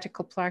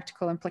theoretical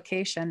practical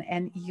implication,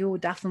 and you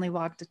definitely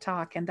walk the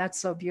talk, and that's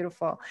so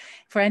beautiful.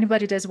 For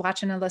anybody that's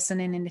watching and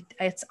listening, and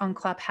it's on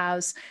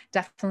Clubhouse,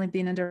 definitely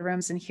being in the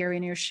rooms and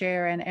hearing your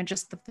share, and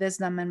just the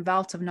wisdom and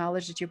wealth of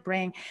knowledge that you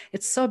bring,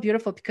 it's so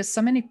beautiful, because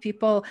so many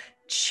people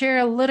share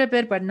a little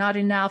bit but not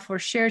enough, or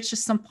share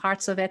just some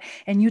parts of it,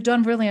 and you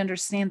don't really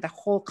understand the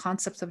whole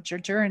concept of your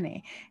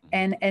journey,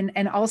 and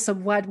also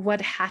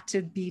what had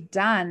to be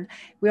done.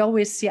 We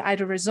always see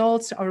either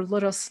results or a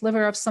little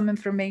sliver of some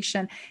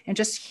information, and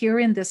just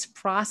hearing this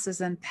process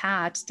and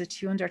path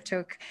that you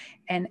undertook,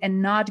 and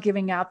not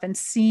giving up, and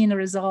seeing the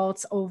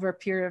results over a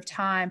period of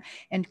time,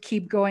 and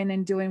keep going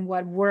and doing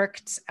what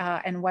worked,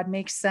 and what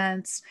makes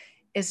sense,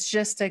 is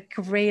just a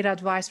great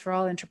advice for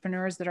all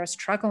entrepreneurs that are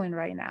struggling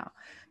right now.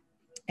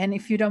 And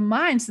if you don't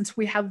mind, since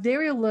we have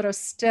very little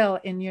still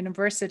in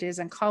universities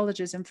and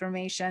colleges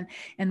information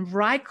and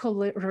right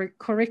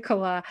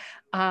curricula,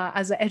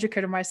 as an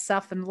educator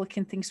myself and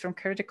looking things from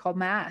critical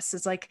mass,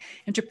 it's like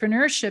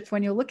entrepreneurship.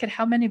 When you look at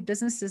how many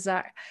businesses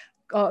are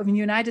in the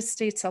United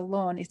States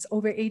alone, it's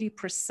over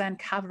 80%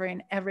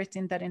 covering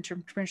everything that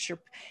entrepreneurship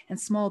and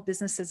small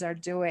businesses are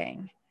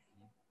doing.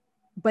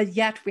 But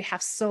yet we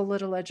have so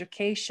little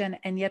education,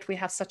 and yet we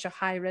have such a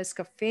high risk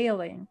of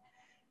failing.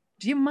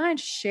 Do you mind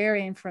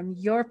sharing from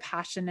your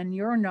passion and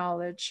your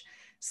knowledge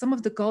some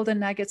of the golden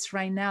nuggets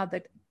right now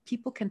that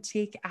people can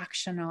take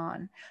action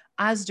on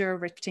as they're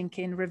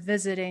rethinking,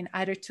 revisiting,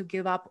 either to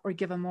give up or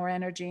give them more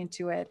energy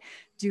into it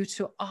due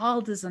to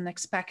all these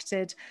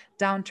unexpected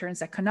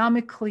downturns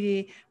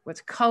economically,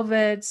 with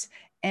COVID,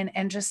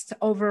 and just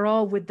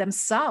overall with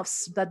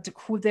themselves, that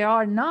who they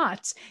are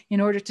not, in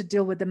order to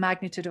deal with the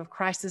magnitude of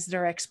crisis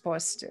they're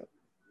exposed to?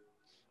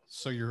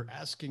 So you're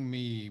asking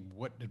me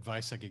what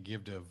advice I could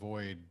give to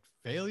avoid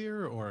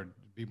failure, or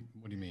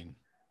what do you mean?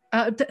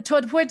 To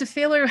avoid the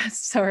failure,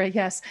 sorry,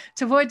 yes,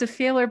 to avoid the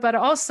failure, but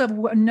also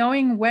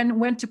knowing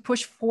when to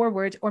push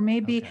forward, or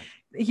maybe,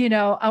 Okay.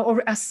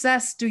 Or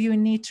assess, do you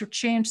need to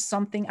change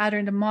something, either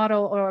in the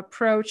model or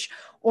approach,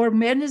 or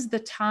when is the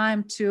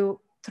time to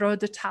throw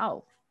the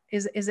towel?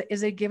 Is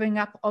it giving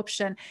up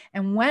option?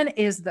 And when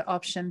is the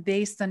option,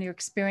 based on your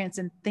experience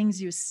and things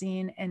you've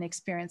seen and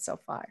experienced so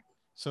far?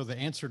 So the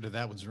answer to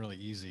that was really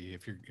easy.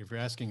 If you're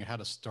asking how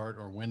to start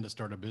or when to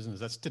start a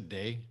business, that's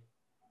today,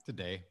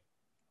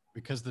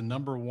 because the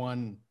number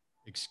one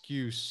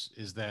excuse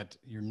is that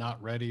you're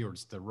not ready, or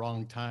it's the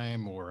wrong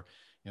time, or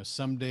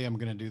someday I'm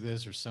going to do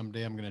this, or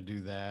someday I'm going to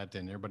do that,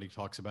 and everybody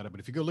talks about it.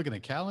 But if you go look at a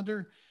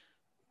calendar,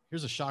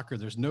 here's a shocker: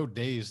 there's no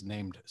days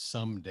named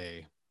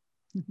someday.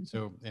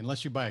 So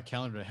unless you buy a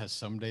calendar that has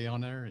someday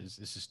on there, it's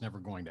just never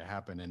going to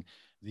happen. And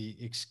the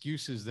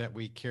excuses that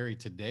we carry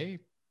today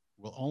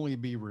will only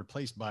be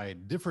replaced by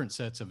different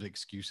sets of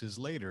excuses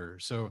later.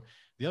 So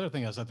the other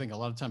thing is, I think a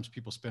lot of times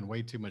people spend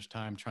way too much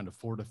time trying to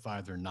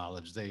fortify their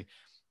knowledge. They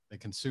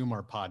consume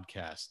our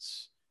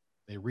podcasts,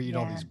 they read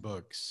all Yeah. these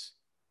books,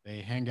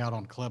 they hang out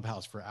on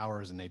Clubhouse for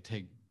hours, and they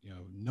take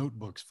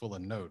notebooks full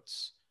of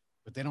notes,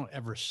 but they don't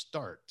ever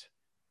start.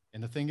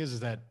 And the thing is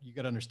that you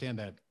got to understand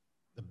that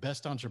the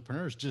best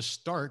entrepreneurs just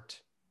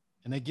start,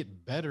 and they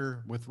get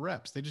better with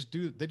reps. They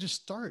just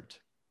start.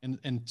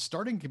 And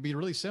starting could be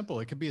really simple.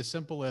 It could be as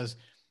simple as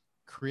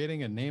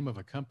creating a name of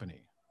a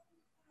company.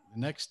 The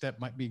next step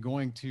might be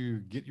going to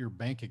get your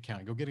bank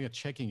account, go getting a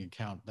checking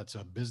account that's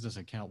a business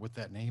account with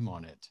that name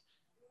on it.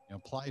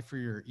 Apply for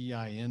your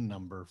EIN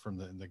number from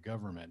the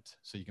government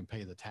so you can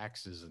pay the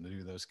taxes and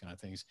do those kind of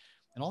things.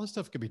 And all this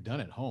stuff could be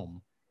done at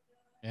home.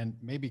 And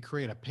maybe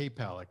create a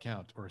PayPal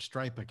account or a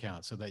Stripe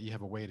account so that you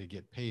have a way to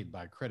get paid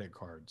by credit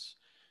cards.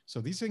 So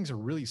these things are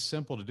really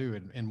simple to do.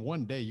 And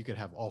one day you could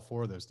have all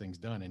four of those things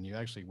done, and you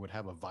actually would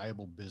have a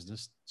viable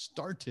business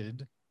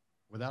started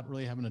without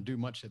really having to do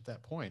much at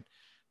that point.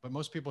 But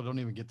most people don't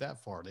even get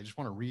that far. They just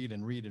want to read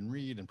and read and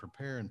read and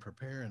prepare and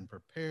prepare and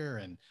prepare,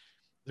 and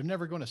they're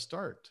never going to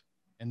start.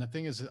 And the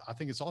thing is, I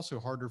think it's also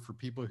harder for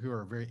people who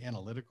are very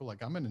analytical.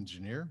 Like, I'm an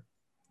engineer, and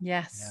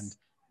Yes.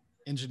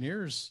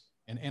 engineers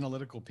and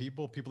analytical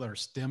people that are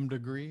STEM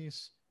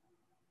degrees,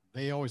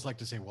 they always like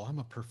to say, well, I'm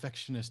a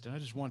perfectionist and I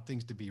just want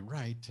things to be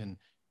right. And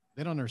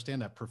they don't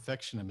understand that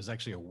perfectionism is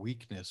actually a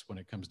weakness when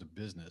it comes to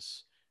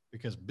business,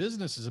 because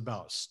business is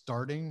about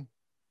starting,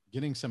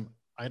 getting some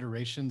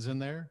iterations in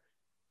there,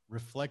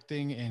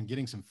 reflecting and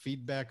getting some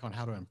feedback on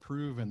how to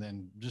improve, and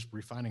then just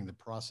refining the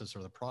process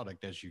or the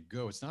product as you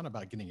go. It's not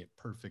about getting it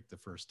perfect the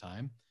first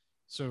time.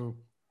 So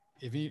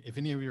if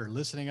any of you are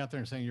listening out there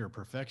and saying you're a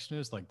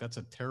perfectionist, like, that's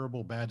a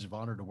terrible badge of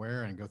honor to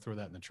wear, and go throw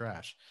that in the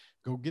trash.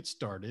 Go get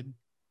started.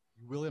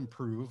 You will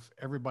improve.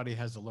 Everybody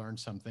has to learn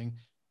something.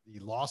 The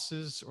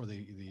losses or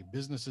the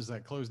businesses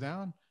that close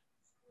down,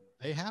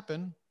 they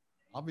happen,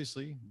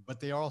 obviously, but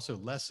they are also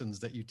lessons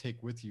that you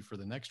take with you for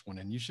the next one.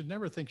 And you should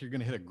never think you're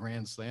going to hit a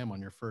grand slam on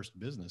your first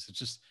business. It's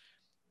just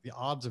the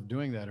odds of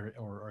doing that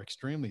are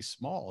extremely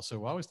small.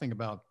 So I always think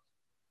about,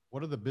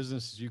 what are the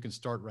businesses you can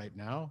start right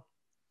now,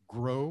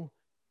 grow,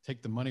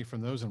 take the money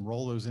from those and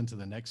roll those into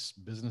the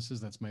next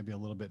businesses that's maybe a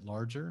little bit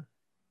larger,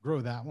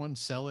 grow that one,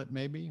 sell it,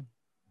 maybe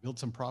build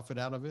some profit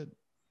out of it,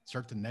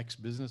 start the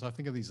next business. I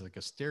think of these like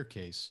a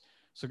staircase.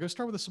 So go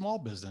start with a small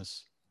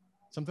business,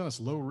 something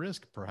that's low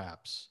risk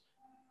perhaps,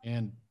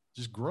 and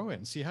just grow it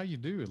and see how you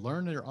do.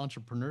 Learn your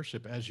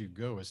entrepreneurship as you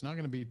go. It's not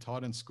going to be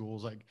taught in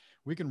schools. Like,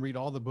 we can read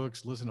all the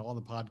books, listen to all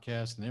the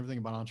podcasts and everything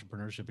about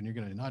entrepreneurship, and you're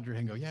going to nod your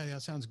head and go, yeah,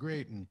 that sounds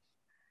great. And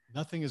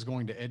nothing is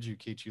going to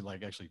educate you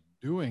like actually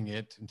doing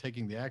it and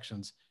taking the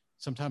actions,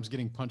 sometimes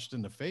getting punched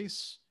in the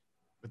face,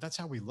 but that's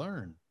how we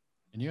learn.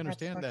 And you That's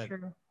understand so that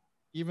true.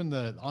 even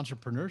the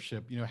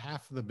entrepreneurship,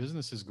 half of the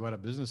businesses go out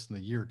of business in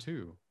the year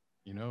two,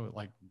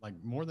 like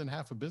more than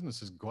half of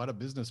businesses go out of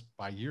business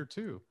by year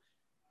two.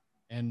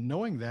 And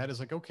knowing that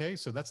is like, okay,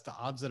 so that's the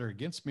odds that are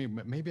against me.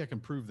 Maybe I can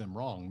prove them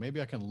wrong. Maybe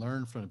I can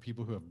learn from the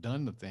people who have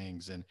done the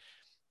things, and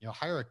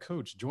hire a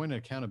coach, join an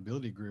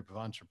accountability group of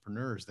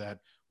entrepreneurs that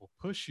will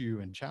push you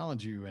and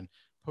challenge you and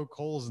poke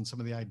holes in some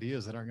of the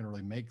ideas that aren't going to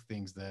really make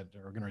things that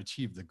are going to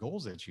achieve the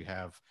goals that you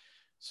have.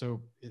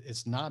 So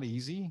it's not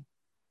easy,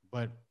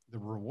 but the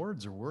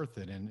rewards are worth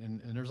it.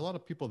 And there's a lot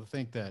of people that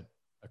think that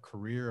a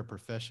career, a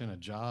profession, a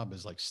job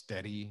is like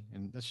steady.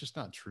 And that's just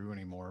not true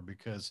anymore,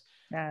 because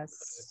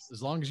Yes.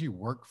 as long as you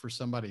work for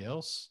somebody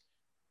else,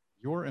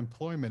 your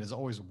employment is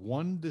always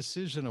one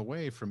decision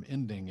away from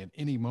ending at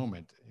any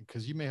moment,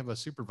 because you may have a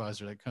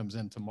supervisor that comes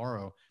in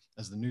tomorrow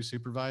as the new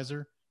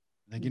supervisor.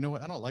 Like, you know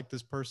what? I don't like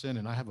this person,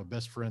 and I have a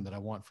best friend that I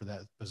want for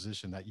that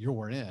position that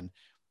you're in.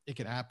 It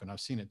can happen.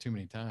 I've seen it too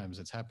many times.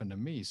 It's happened to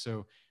me.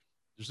 So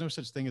there's no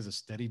such thing as a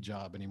steady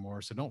job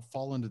anymore. So don't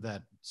fall into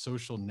that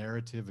social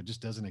narrative. It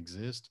just doesn't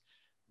exist.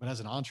 But as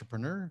an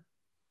entrepreneur,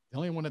 the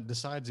only one that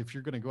decides if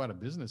you're going to go out of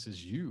business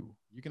is you.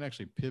 You can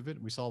actually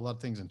pivot. We saw a lot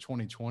of things in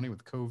 2020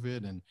 with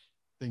COVID and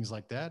things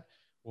like that.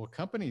 Well,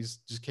 companies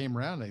just came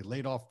around, they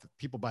laid off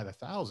people by the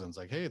thousands.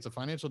 Like, hey, it's a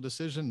financial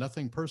decision,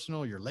 nothing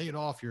personal. You're laid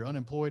off, you're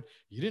unemployed.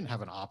 You didn't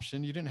have an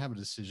option, you didn't have a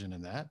decision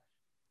in that.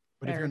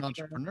 But if you're Very an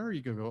true. entrepreneur,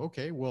 you can go,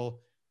 okay,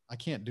 well, I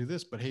can't do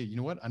this, but hey, you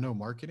know what? I know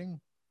marketing.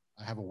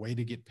 I have a way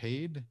to get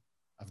paid.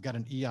 I've got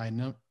an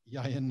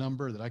EIN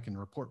number that I can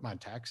report my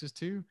taxes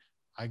to.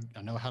 I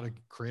know how to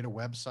create a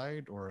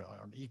website or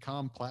an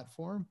e-com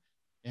platform,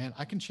 and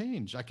I can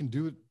change. I can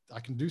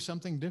do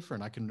something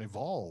different. I can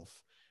evolve.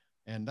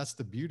 And that's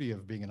the beauty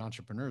of being an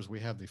entrepreneur, is we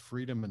have the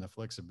freedom and the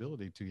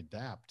flexibility to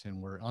adapt.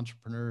 And where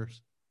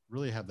entrepreneurs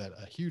really have that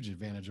a huge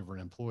advantage over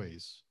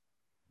employees.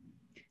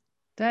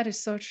 That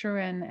is so true,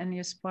 and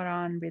you spot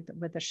on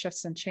with the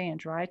shifts and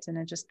change, right? And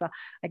then just the,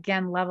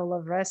 again, level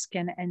of risk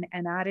and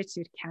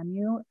attitude. Can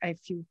you,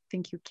 if you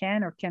think you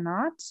can or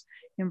cannot?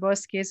 In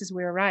both cases,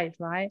 we're right?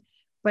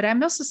 But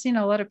I'm also seeing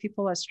a lot of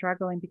people are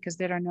struggling because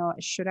they don't know,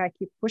 should I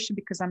keep pushing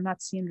because I'm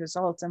not seeing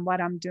results, and what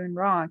I'm doing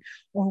wrong,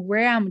 or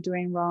where I'm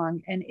doing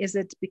wrong, and is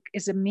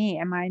it me?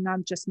 Am I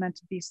not just meant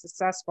to be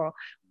successful?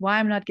 Why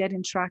I'm not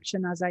getting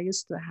traction as I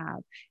used to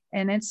have?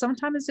 And then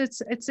sometimes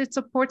it's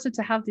important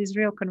to have these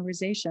real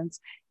conversations.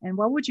 And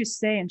what would you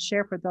say and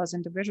share for those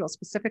individuals,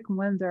 specifically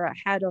when they're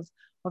ahead of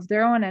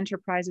their own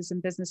enterprises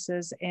and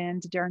businesses,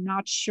 and they're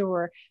not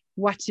sure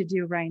what to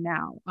do right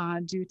now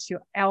due to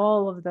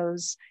all of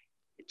those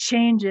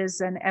changes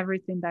and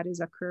everything that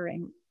is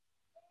occurring?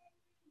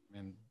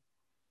 And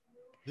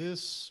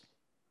this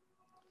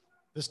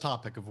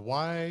topic of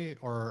why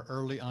are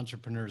early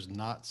entrepreneurs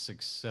not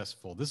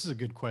successful, this is a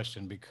good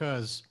question,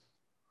 because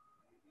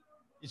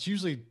it's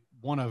usually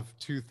one of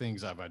two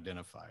things I've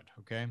identified.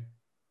 Okay.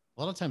 A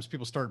lot of times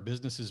people start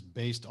businesses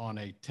based on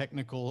a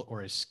technical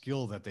or a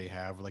skill that they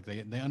have, like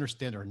they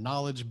understand, they're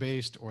knowledge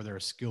based or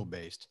they're skill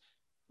based.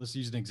 Let's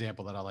use an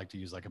example that I like to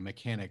use, like a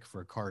mechanic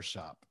for a car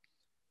shop.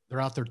 They're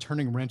out there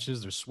turning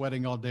wrenches, they're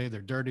sweating all day,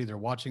 they're dirty, they're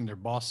watching their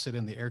boss sit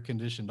in the air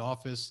conditioned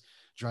office,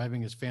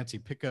 driving his fancy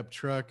pickup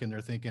truck, and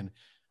they're thinking,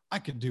 I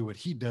could do what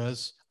he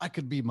does. I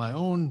could be my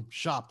own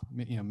shop.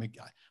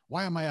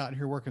 Why am I out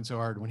here working so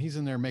hard when he's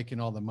in there making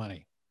all the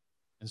money?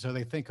 And so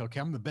they think, okay,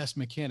 I'm the best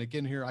mechanic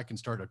in here. I can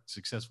start a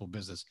successful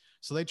business.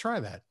 So they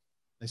try that.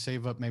 They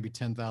save up maybe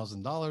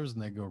 $10,000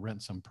 and they go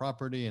rent some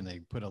property and they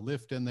put a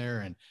lift in there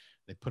and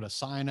they put a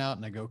sign out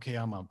and they go, okay,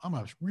 I'm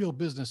a real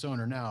business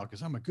owner now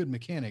because I'm a good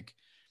mechanic.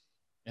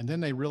 And then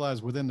they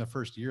realize within the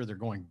first year, they're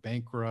going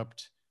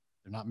bankrupt.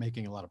 They're not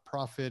making a lot of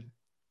profit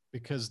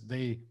because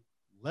they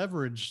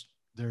leverage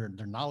their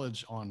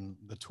knowledge on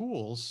the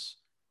tools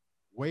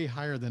way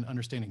higher than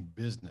understanding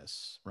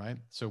business, right?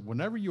 So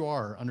whenever you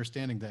are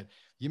understanding that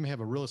you may have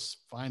a real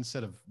fine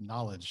set of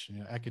knowledge,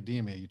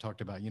 academia, you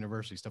talked about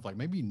university stuff, like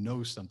maybe you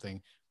know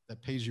something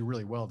that pays you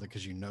really well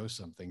because you know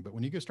something. But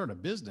when you go start a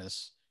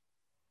business,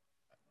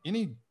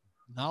 any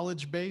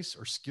knowledge base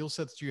or skill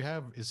sets you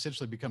have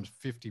essentially becomes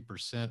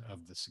 50%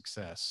 of the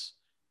success.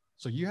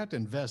 So you have to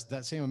invest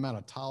that same amount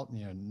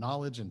of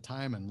knowledge and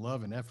time and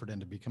love and effort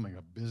into becoming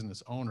a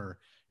business owner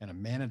and a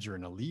manager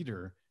and a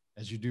leader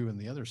as you do in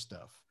the other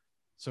stuff.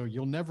 So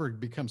you'll never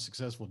become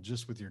successful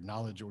just with your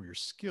knowledge or your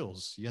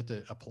skills. You have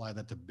to apply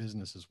that to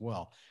business as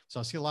well. So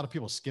I see a lot of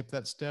people skip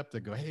that step. They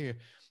go, hey,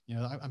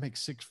 I make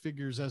six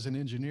figures as an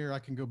engineer. I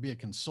can go be a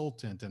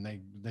consultant. And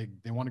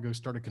they want to go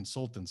start a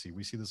consultancy.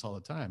 We see this all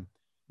the time.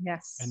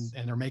 Yes.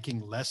 And they're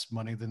making less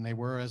money than they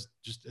were as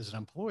an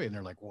employee. And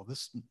they're like, well,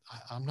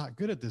 I'm not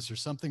good at this.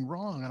 There's something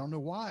wrong. I don't know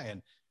why.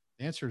 And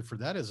the answer for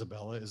that,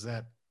 Isabella, is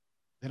that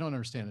they don't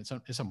understand.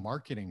 It's a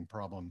marketing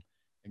problem.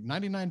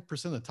 Like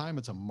 99% of the time,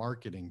 it's a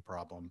marketing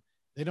problem.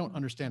 They don't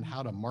understand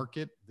how to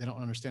market. They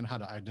don't understand how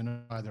to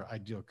identify their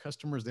ideal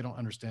customers. They don't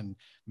understand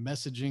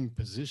messaging,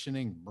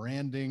 positioning,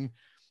 branding.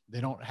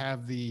 They don't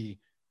have the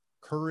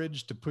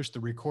courage to push the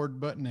record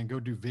button and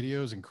go do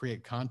videos and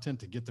create content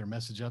to get their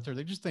message out there.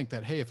 They just think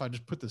that, hey, if I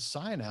just put the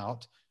sign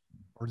out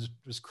or just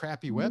this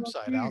crappy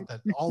website out,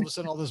 that all of a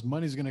sudden all this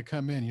money is going to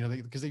come in,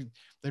 because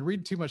they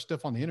read too much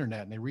stuff on the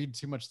internet and they read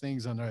too much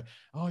things on there.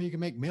 Oh, you can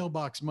make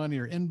mailbox money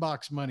or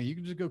inbox money. You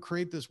can just go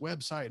create this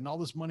website and all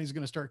this money is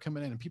going to start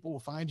coming in and people will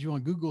find you on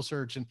Google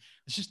search. And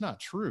it's just not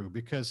true,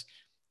 because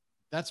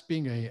that's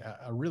being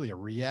a really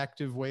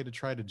reactive way to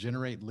try to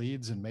generate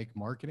leads and make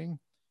marketing.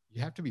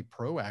 You have to be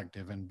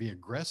proactive and be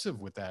aggressive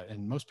with that.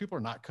 And most people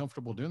are not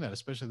comfortable doing that,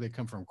 especially if they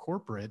come from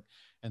corporate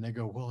and they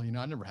go, well,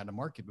 I never had to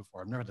market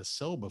before. I've never had to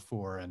sell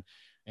before. And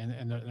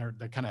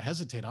they kind of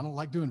hesitate. I don't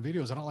like doing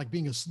videos. I don't like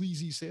being a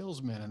sleazy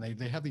salesman. And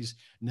they have these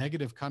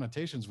negative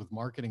connotations with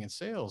marketing and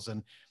sales.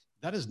 And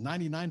that is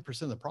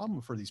 99% of the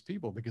problem for these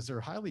people, because they're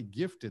highly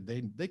gifted.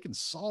 They can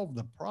solve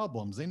the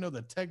problems. They know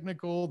the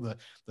technical, the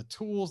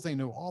tools, they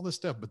know all this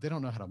stuff, but they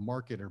don't know how to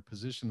market or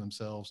position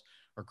themselves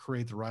or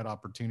create the right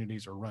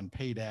opportunities or run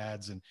paid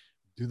ads and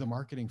do the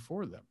marketing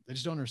for them. They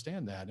just don't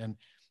understand that. And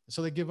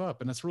so they give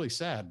up, and that's really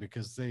sad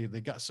because they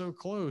got so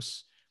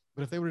close.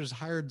 But if they would have just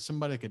hired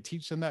somebody that could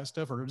teach them that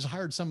stuff, or just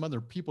hired some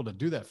other people to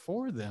do that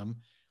for them,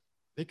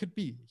 they could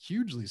be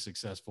hugely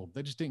successful.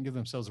 They just didn't give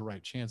themselves the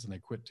right chance and they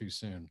quit too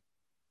soon.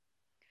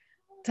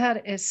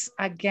 That is,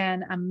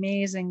 again,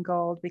 amazing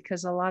gold,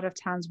 because a lot of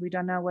times we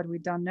don't know what we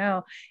don't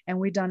know, and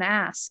we don't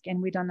ask,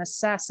 and we don't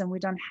assess, and we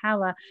don't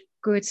have a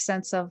good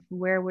sense of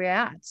where we're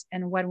at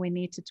and what we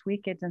need to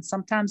tweak it. And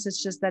sometimes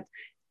it's just that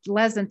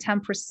less than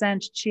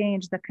 10%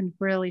 change that can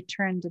really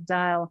turn the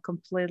dial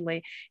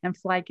completely and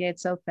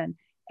floodgates open.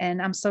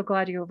 And I'm so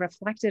glad you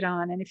reflected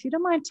on. And if you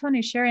don't mind,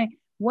 Tony, sharing,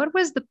 what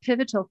was the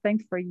pivotal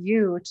thing for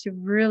you to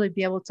really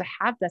be able to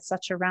have that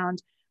such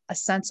around a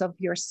sense of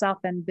yourself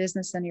and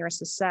business and your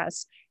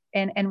success?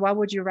 And what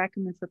would you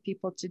recommend for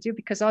people to do?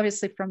 Because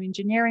obviously from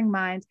engineering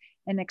mind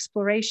and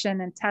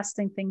exploration and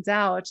testing things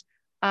out,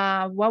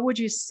 what would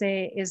you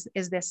say is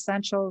the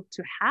essential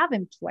to have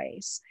in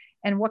place?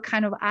 and what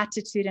kind of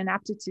attitude and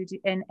aptitude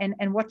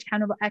and what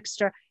kind of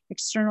extra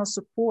external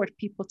support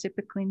people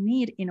typically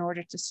need in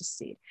order to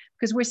succeed.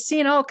 Because we're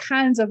seeing all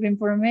kinds of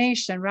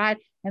information, right?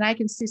 And I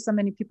can see so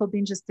many people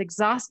being just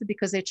exhausted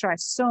because they try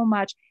so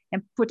much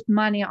and put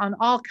money on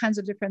all kinds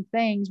of different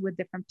things with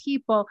different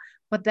people,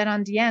 but then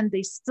on the end,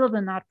 they still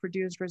do not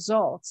produce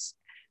results.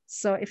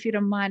 So if you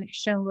don't mind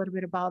sharing a little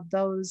bit about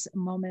those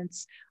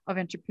moments of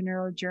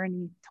entrepreneurial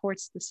journey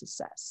towards the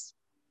success.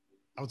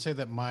 I would say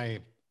that my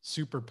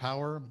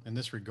superpower in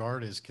this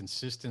regard is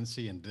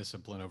consistency and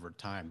discipline over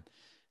time.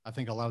 I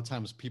think a lot of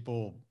times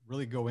people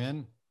really go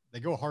in,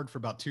 they go hard for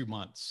about 2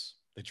 months.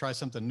 They try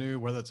something new,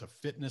 whether it's a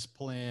fitness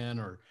plan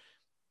or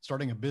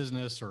starting a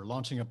business or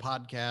launching a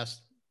podcast.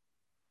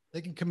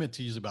 They can commit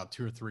to use about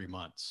 2 or 3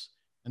 months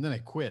and then they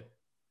quit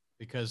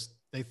because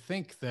they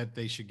think that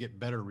they should get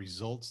better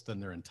results than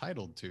they're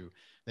entitled to.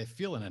 They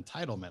feel an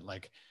entitlement.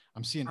 Like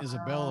I'm seeing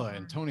Isabella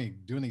and Tony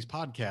doing these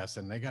podcasts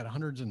and they got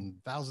hundreds and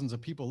thousands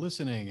of people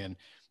listening. And,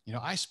 you know,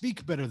 I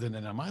speak better than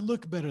them. I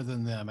look better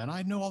than them. And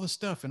I know all this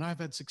stuff and I've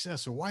had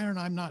success. So why aren't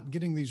I not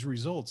getting these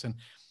results? And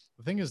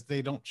the thing is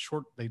they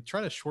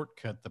try to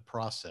shortcut the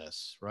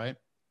process. Right.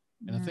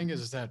 And the thing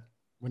is that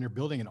when you're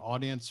building an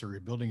audience or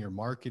you're building your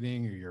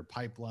marketing or your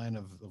pipeline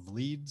of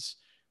leads,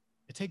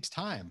 it takes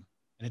time.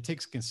 And it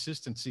takes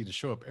consistency to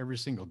show up every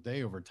single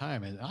day over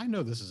time. And I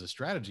know this is a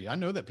strategy. I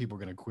know that people are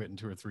going to quit in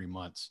 2 or 3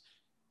 months.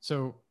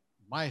 So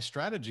my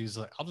strategy is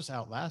like, I'll just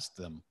outlast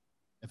them.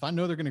 If I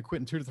know they're going to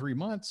quit in 2 to 3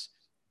 months,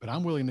 but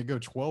I'm willing to go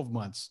 12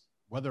 months,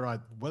 whether I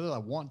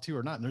want to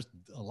or not. And there's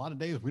a lot of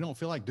days we don't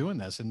feel like doing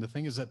this. And the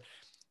thing is that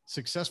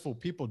successful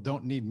people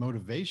don't need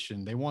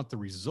motivation. They want the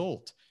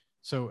result.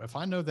 So if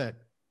I know that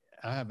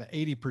I have an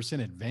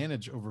 80%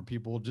 advantage over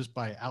people just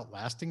by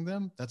outlasting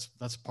them,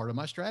 that's part of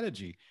my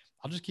strategy.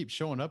 I'll just keep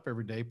showing up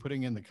every day,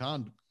 putting in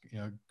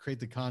create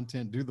the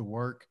content, do the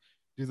work,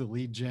 do the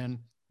lead gen.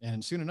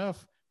 And soon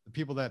enough, the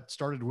people that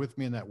started with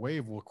me in that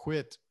wave will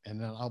quit. And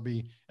then I'll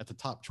be at the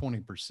top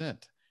 20%. And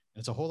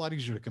it's a whole lot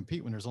easier to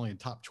compete when there's only a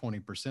top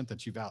 20%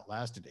 that you've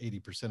outlasted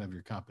 80% of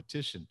your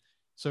competition.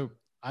 So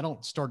I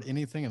don't start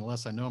anything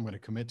unless I know I'm going to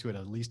commit to it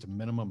at least a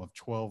minimum of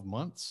 12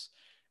 months.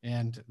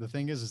 And the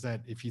thing is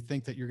that if you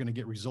think that you're going to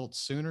get results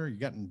sooner, you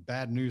got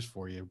bad news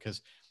for you,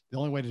 because the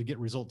only way to get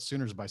results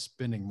sooner is by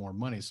spending more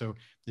money. So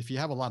if you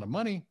have a lot of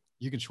money,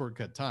 you can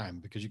shortcut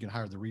time because you can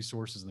hire the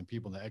resources and the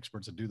people and the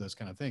experts to do those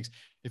kind of things.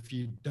 If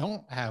you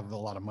don't have a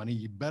lot of money,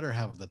 you better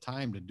have the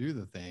time to do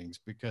the things,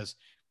 because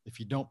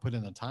if you don't put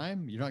in the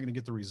time, you're not going to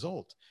get the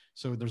result.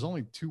 So there's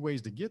only 2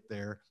 ways to get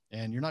there,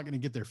 and you're not going to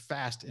get there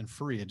fast and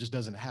free. It just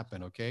doesn't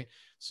happen. Okay.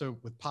 So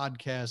with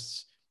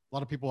podcasts, a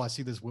lot of people, I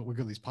see this, we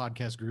go to these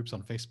podcast groups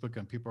on Facebook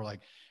and people are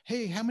like,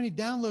 hey, how many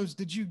downloads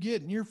did you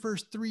get in your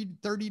first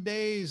 30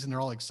 days? And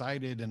they're all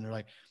excited. And they're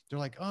like,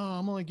 oh,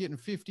 I'm only getting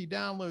 50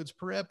 downloads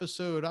per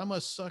episode. I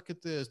must suck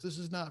at this. This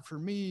is not for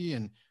me.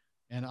 And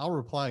I'll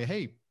reply,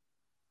 hey,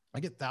 I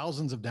get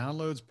thousands of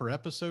downloads per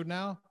episode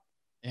now.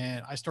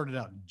 And I started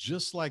out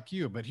just like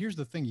you. But here's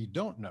the thing you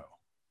don't know.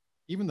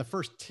 Even the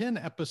first 10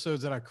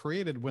 episodes that I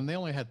created, when they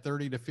only had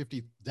 30 to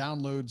 50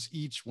 downloads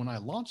each when I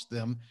launched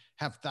them,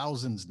 have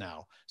thousands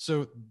now.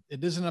 So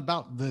it isn't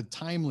about the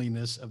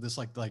timeliness of this,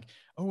 like,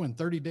 oh, in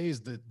 30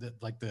 days,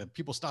 the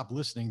people stop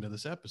listening to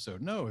this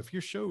episode. No, if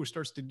your show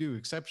starts to do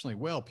exceptionally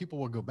well, people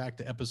will go back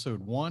to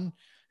episode 1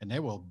 and they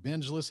will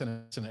binge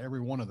listen to every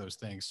one of those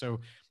things.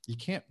 So you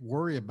can't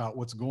worry about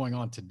what's going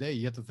on today.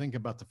 You have to think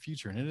about the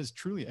future. And it is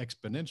truly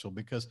exponential,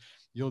 because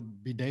you'll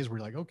be days where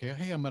you're like, okay,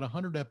 hey, I'm at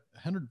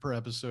 100 per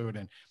episode.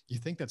 And you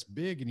think that's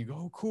big and you go,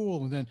 oh,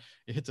 cool. And then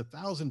it hits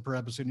 1,000 per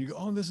episode and you go,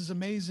 oh, this is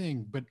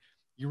amazing. But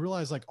you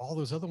realize like all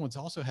those other ones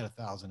also had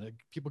 1,000.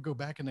 People go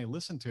back and they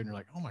listen to it and you're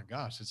like, oh my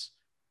gosh,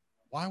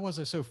 why was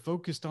I so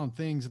focused on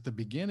things at the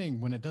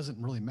beginning when it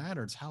doesn't really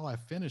matter? It's how I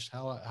finish,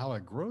 how I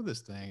grow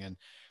this thing. And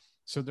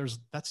so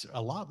that's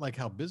a lot like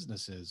how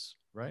business is,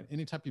 right?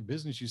 Any type of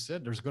business, you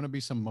said, there's going to be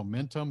some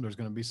momentum. There's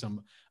going to be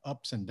some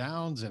ups and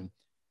downs, and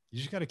you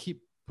just got to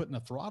keep putting the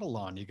throttle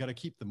on. You got to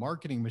keep the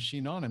marketing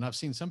machine on. And I've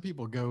seen some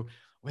people go,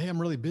 well, hey, I'm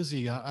really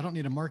busy. I don't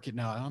need to market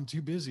now. I'm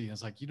too busy. And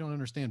it's like, you don't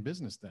understand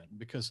business then,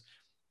 because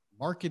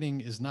marketing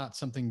is not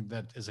something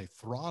that is a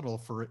throttle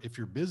for if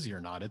you're busy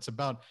or not. It's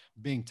about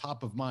being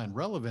top of mind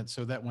relevant,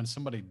 so that when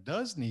somebody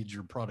does need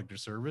your product or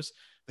service,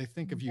 they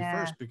think of you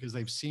first, because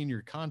they've seen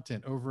your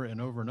content over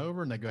and over and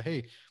over. And they go,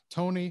 hey,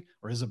 Tony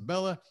or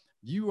Isabella,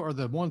 you are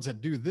the ones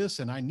that do this,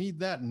 and I need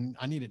that, and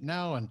I need it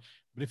now.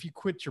 But if you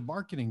quit your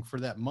marketing for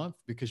that month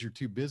because you're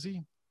too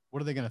busy,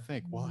 what are they going to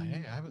think? Well,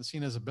 hey, I haven't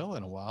seen Isabella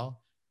in a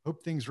while.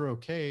 Hope things are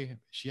okay. Is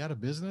she out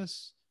of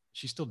business?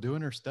 She's still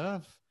doing her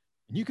stuff?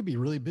 And you could be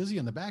really busy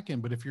on the back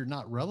end, but if you're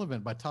not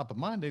relevant by top of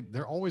mind,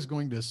 they're always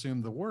going to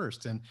assume the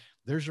worst. And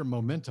there's your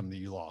momentum that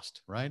you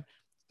lost, right?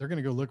 They're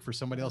going to go look for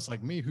somebody else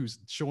like me who's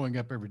showing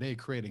up every day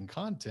creating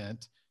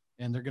content.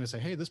 And they're going to say,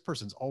 hey, this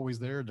person's always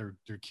there.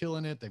 They're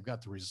killing it. They've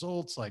got the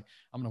results. Like,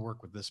 I'm going to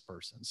work with this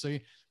person.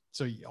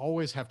 So you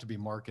always have to be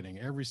marketing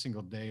every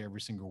single day,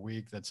 every single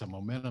week. That's a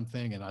momentum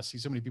thing. And I see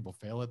so many people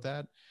fail at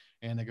that.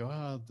 And they go,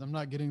 oh, I'm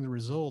not getting the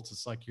results.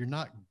 It's like, you're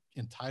not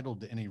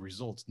entitled to any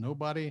results.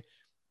 Nobody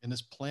in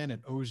this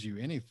planet owes you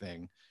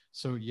anything.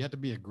 So you have to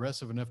be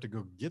aggressive enough to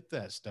go get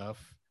that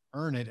stuff,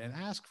 earn it, and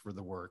ask for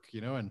the work,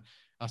 and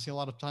I see a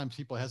lot of times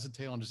people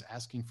hesitate on just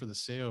asking for the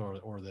sale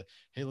or the,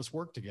 hey, let's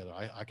work together.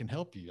 I can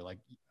help you. Like,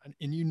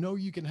 and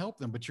you can help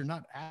them, but you're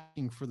not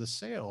asking for the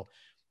sale.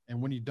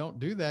 And when you don't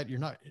do that, you're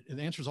not,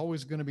 the answer is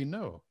always going to be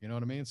no. You know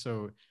what I mean?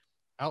 So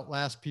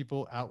outlast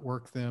people,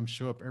 outwork them,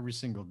 show up every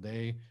single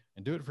day,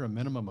 and do it for a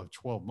minimum of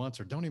 12 months,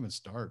 or don't even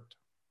start.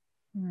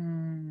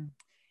 Hmm.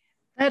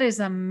 That is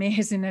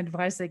amazing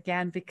advice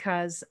again,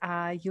 because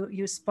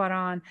you spot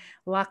on.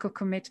 Lack of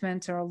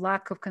commitment or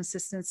lack of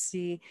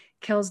consistency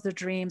kills the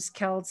dreams,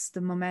 kills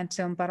the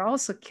momentum, but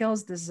also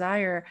kills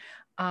desire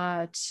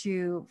and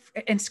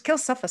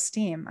kills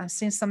self-esteem. I've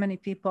seen so many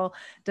people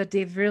that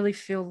they really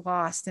feel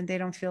lost and they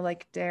don't feel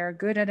like they're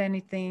good at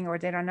anything, or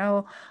they don't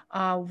know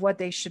what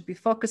they should be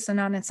focusing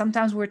on. And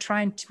sometimes we're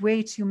trying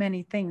way too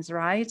many things,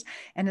 right?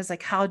 And it's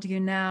like, how do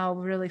you now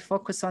really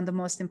focus on the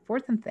most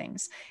important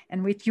things?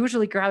 And we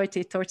usually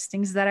gravitate towards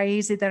things that are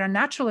easy, that are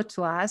natural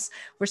to us,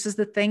 versus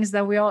the things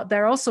that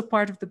they're also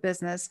part of the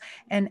business.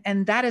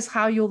 And that is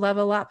how you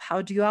level up.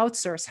 How do you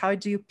outsource? How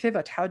do you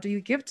pivot? How do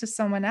you give to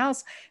someone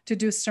else to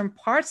do some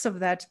parts of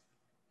that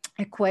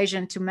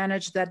equation, to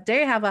manage that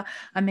they have a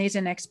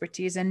amazing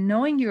expertise? And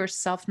knowing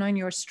yourself, knowing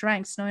your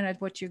strengths, knowing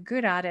at what you're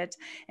good at it,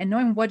 and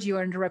knowing what you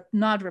are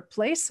not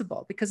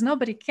replaceable, because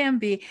nobody can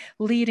be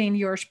leading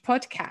your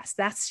podcast.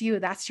 That's you,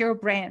 that's your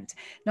brand.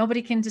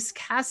 Nobody can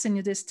discuss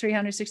in this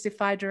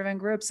 365 driven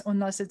groups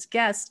unless it's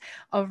guests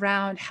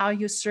around how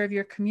you serve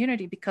your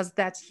community, because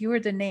that's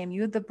you're the name,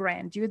 you're the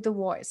brand, you're the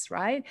voice,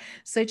 right?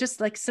 So just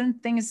like certain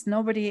things,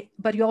 nobody,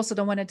 but you also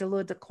don't want to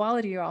dilute the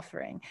quality you're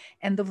offering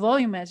and the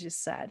volume, as you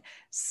said.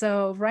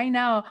 So right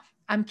now,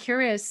 I'm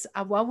curious,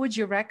 what would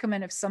you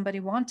recommend if somebody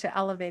want to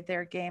elevate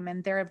their game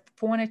and they're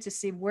wanted to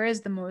see where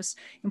is the most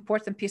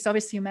important piece?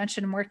 Obviously, you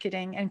mentioned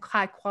marketing and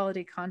high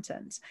quality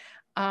content.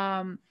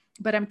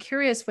 But I'm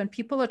curious, when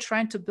people are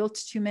trying to build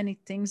too many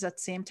things at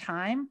the same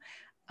time,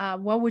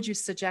 what would you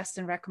suggest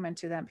and recommend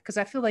to them? Because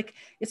I feel like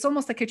it's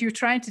almost like if you're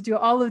trying to do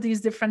all of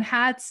these different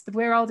hats,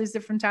 wear all these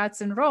different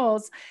hats and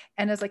roles.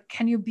 And it's like,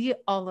 can you be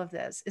all of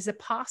this? Is it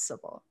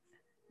possible?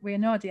 We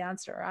know the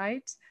answer,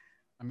 right?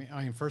 I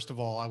mean, first of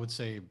all, I would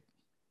say,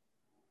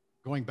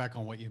 going back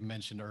on what you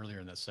mentioned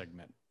earlier in this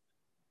segment,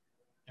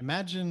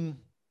 imagine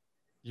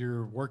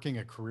you're working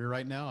a career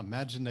right now.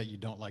 Imagine that you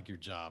don't like your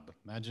job.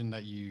 Imagine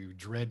that you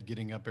dread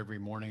getting up every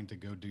morning to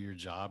go do your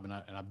job. And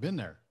I've been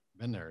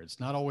there, It's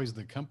not always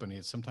the company.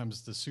 It's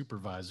sometimes the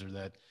supervisor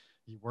that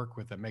you work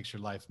with that makes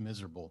your life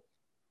miserable.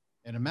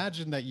 And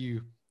imagine that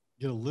you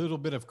get a little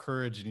bit of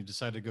courage and you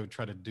decide to go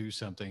try to do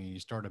something and you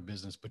start a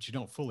business, but you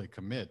don't fully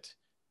commit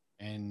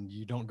and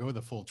you don't go the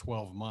full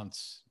 12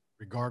 months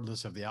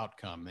regardless of the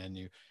outcome, and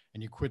you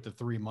quit the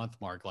 3 month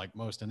mark like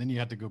most, and then you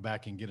have to go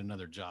back and get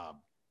another job.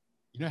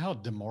 You know how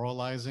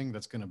demoralizing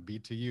that's going to be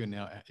to you. And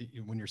now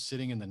when you're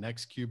sitting in the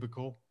next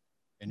cubicle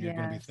and you're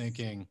going to be Yes.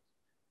 thinking,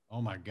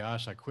 oh my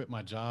gosh, I quit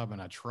my job and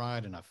I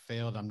tried and I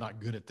failed. I'm not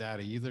good at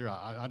that either.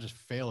 I just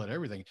fail at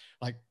everything.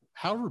 Like,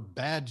 however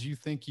bad you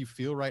think you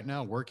feel right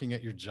now working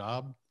at your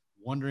job,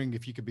 wondering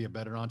if you could be a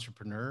better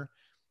entrepreneur,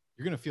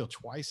 you're going to feel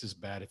twice as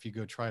bad if you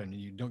go try it and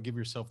you don't give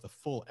yourself the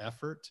full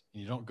effort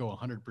and you don't go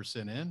 100%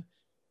 in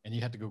and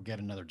you have to go get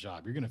another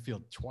job. You're going to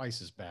feel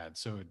twice as bad.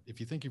 So if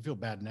you think you feel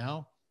bad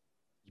now,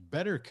 you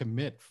better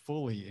commit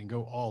fully and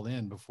go all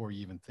in before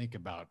you even think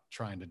about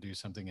trying to do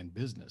something in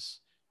business.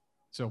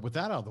 So with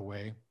that out of the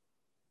way,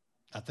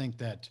 I think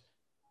that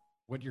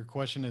what your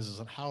question is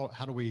how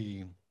do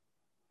we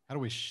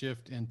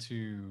shift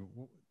into,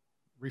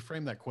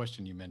 reframe that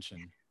question you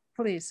mentioned.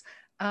 Please.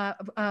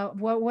 What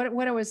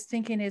I was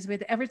thinking is,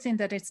 with everything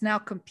that it's now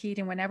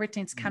competing, when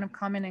everything's kind of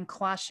coming and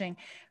clashing,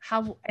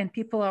 how, and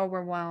people are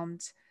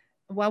overwhelmed,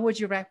 what would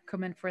you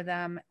recommend for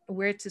them,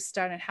 where to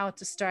start and how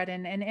to start,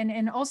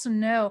 and also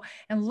know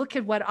and look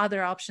at what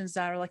other options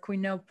are, like we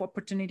know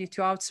opportunity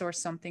to outsource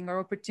something, or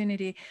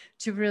opportunity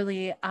to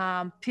really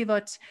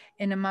pivot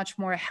in a much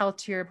more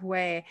healthier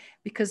way,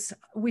 because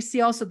we see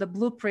also the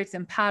blueprint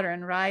and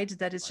pattern, right,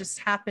 that is Right. just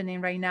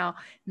happening right now,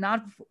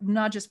 not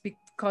just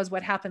because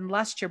what happened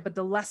last year, but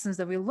the lessons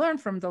that we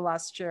learned from the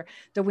last year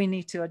that we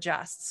need to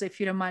adjust. So if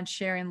you don't mind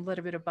sharing a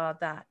little bit about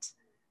that.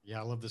 Yeah,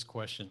 I love this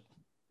question.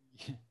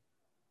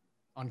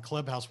 On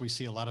Clubhouse, we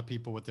see a lot of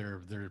people with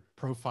their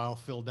profile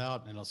filled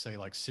out, and they'll say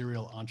like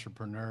serial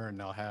entrepreneur, and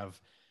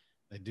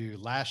they do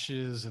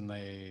lashes and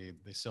they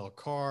sell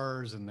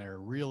cars and they're a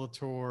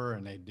realtor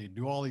and they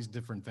do all these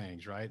different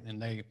things, right?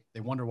 And they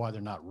wonder why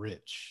they're not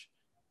rich,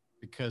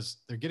 because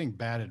they're getting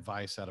bad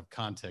advice out of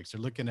context.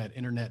 They're looking at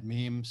internet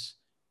memes,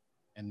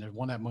 and the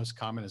one that most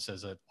common, it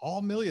says that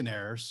all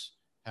millionaires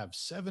have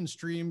 7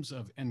 streams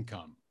of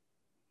income.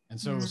 And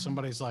so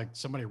Mm,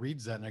 somebody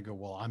reads that and they go,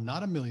 well, I'm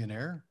not a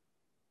millionaire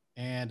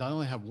and I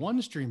only have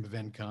 1 stream of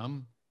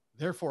income.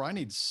 Therefore, I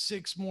need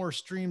 6 more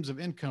streams of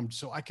income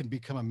so I can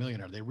become a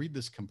millionaire. They read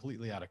this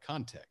completely out of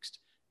context.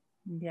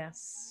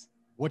 yes.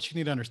 What you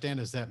need to understand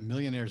is that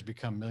millionaires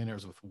become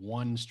millionaires with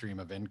 1 stream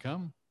of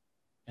income.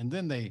 and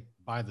then they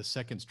buy the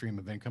second stream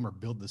of income or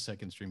build the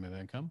second stream of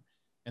income.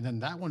 And then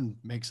that one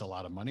makes a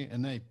lot of money,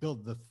 and they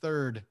build the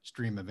third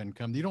stream of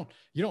income. You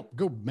don't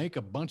go make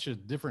a bunch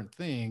of different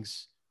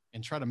things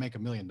and try to make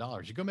 $1 million.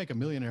 You go make a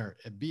millionaire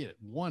at be it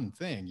one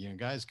thing. You know,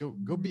 guys, go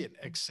be it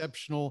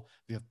exceptional,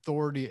 the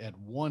authority at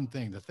one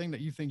thing, the thing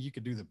that you think you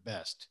could do the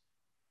best,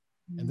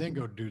 and then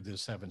go do the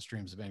 7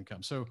 streams of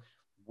income. So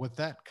with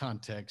that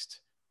context,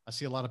 I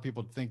see a lot of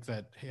people think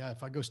that, hey,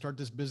 if I go start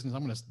this business,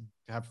 I'm going to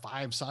have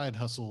 5 side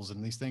hustles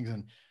and these things.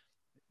 And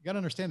you got to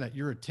understand that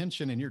your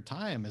attention and your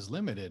time is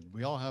limited.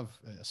 We all have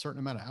a certain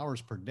amount of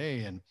hours per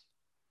day. And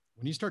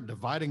when you start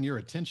dividing your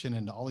attention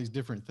into all these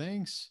different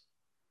things,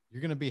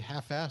 you're going to be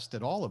half-assed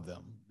at all of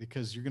them,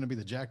 because you're going to be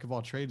the jack of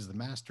all trades, the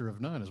master of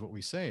none, is what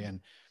we say.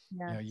 And you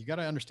know, you got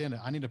to understand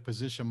that I need to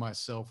position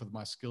myself with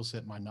my skill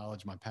set, my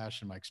knowledge, my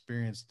passion, my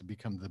experience to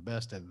become the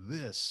best at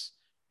this,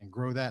 and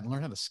grow that and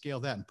learn how to scale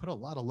that and put a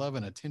lot of love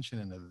and attention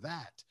into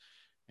that.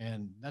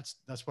 And that's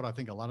what I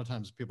think a lot of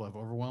times people have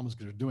overwhelmed,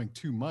 because they're doing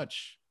too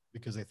much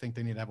because they think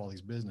they need to have all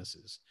these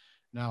businesses.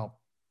 Now,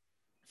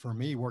 for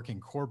me, working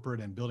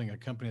corporate and building a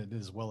company that did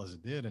as well as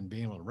it did and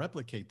being able to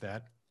replicate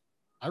that,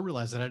 I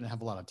realized that I didn't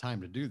have a lot of time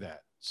to do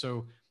that.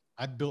 So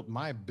I built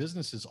my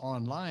businesses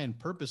online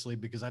purposely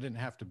because I didn't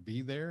have to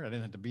be there. I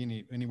didn't have to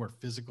be anywhere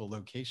physical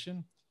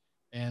location.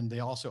 And they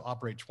also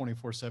operate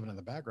 24/7 in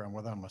the background,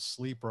 whether I'm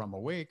asleep or I'm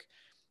awake.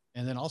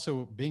 And then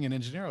also being an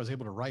engineer, I was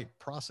able to write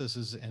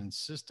processes and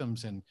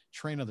systems and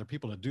train other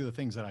people to do the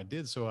things that I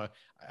did. So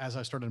as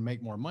I started to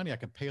make more money, I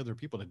could pay other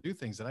people to do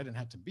things that I didn't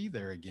have to be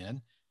there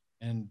again.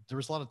 And there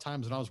was a lot of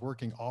times when I was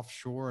working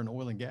offshore in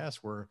oil and gas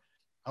where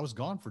I was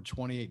gone for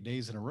 28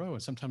 days in a row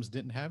and sometimes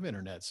didn't have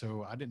internet.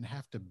 So I didn't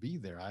have to be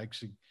there. I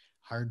actually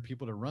hired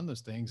people to run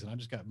those things, and I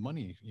just got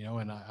money, you know,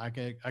 and I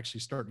could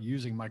actually start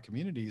using my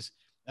communities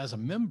as a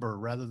member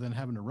rather than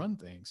having to run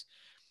things.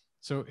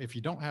 So if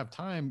you don't have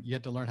time, you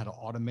have to learn how to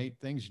automate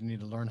things. You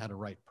need to learn how to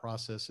write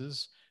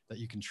processes that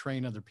you can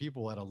train other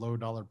people at a low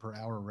dollar per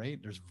hour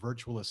rate. There's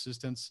virtual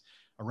assistants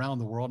around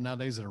the world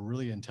nowadays that are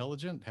really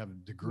intelligent,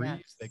 have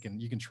degrees. Yes.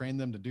 You can train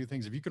them to do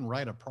things. If you can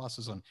write a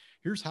process on,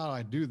 here's how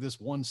I do this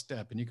one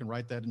step, and you can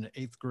write that in an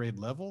 8th grade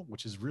level,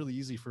 which is really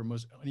easy for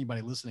most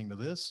anybody listening to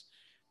this.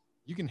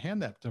 You can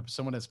hand that to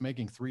someone that's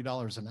making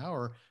 $3 an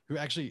hour, who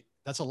actually,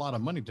 that's a lot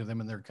of money to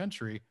them in their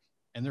country,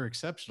 and they're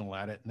exceptional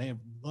at it, and they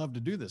love to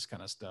do this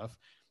kind of stuff.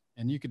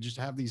 And you could just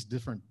have these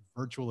different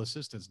virtual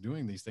assistants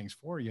doing these things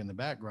for you in the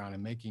background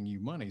and making you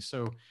money.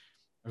 So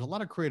there's a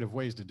lot of creative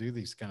ways to do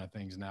these kind of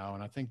things now.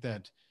 And I think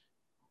that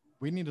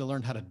we need to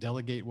learn how to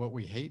delegate what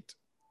we hate.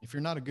 If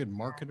you're not a good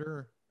marketer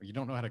or you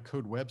don't know how to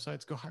code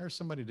websites, go hire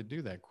somebody to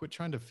do that. Quit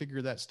trying to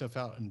figure that stuff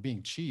out and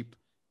being cheap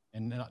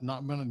and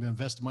not willing to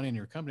invest money in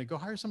your company. Go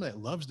hire somebody that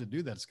loves to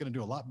do that. It's going to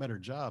do a lot better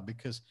job,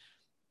 because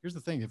here's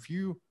the thing. If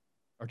you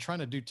are trying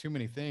to do too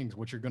many things,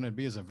 what you're going to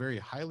be is a very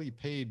highly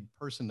paid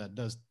person that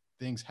does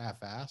things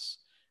half-ass,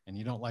 and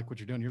you don't like what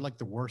you're doing. You're like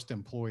the worst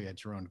employee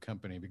at your own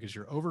company, because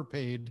you're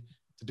overpaid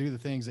to do the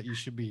things that you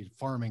should be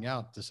farming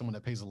out to someone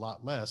that pays a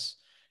lot less,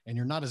 and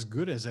you're not as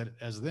good as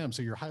them.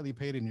 So you're highly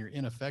paid and you're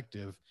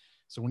ineffective.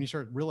 So when you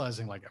start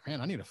realizing, like,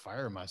 man, I need to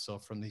fire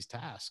myself from these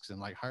tasks and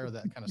like hire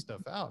that kind of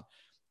stuff out.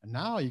 And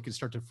now you can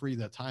start to free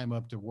the time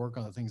up to work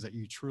on the things that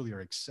you truly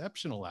are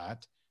exceptional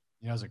at.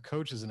 You know, as a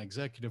coach, as an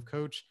executive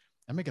coach,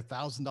 I make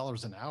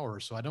 $1,000 an hour.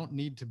 So I don't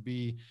need to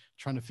be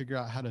trying to figure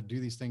out how to do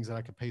these things that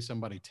I could pay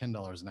somebody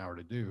 $10 an hour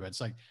to do.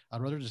 It's like,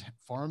 I'd rather just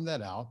farm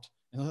that out.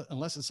 And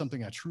unless it's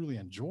something I truly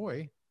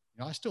enjoy, you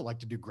know, I still like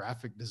to do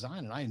graphic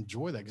design, and I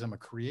enjoy that because I'm a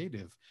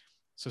creative.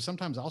 So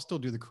sometimes I'll still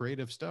do the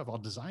creative stuff. I'll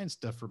design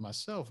stuff for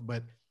myself,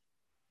 but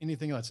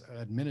anything that's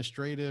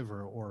administrative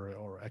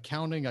or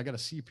accounting, I got a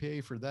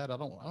CPA for that. I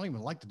don't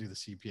even like to do the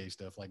CPA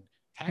stuff. Like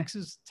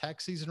taxes,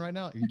 tax season right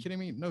now. Are you kidding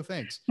me? No,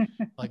 thanks.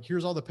 Like,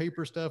 here's all the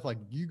paper stuff. Like,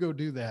 you go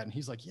do that. And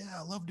he's like, yeah,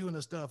 I love doing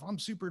this stuff. I'm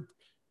super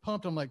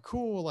pumped. I'm like,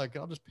 cool. Like,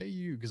 I'll just pay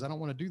you because I don't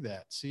want to do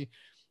that. See?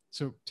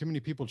 So too many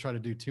people try to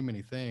do too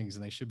many things,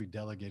 and they should be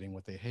delegating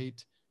what they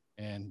hate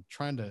and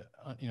trying to,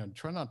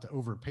 try not to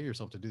overpay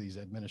yourself to do these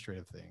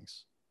administrative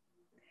things.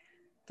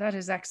 That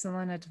is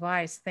excellent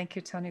advice. Thank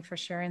you, Tony, for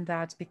sharing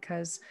that,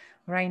 because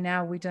right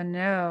now we don't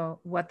know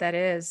what that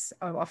is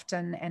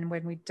often. And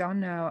when we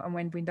don't know, and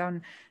when we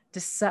don't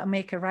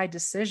make a right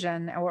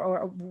decision,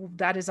 or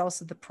that is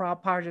also the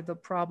part of the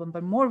problem.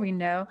 But more we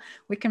know,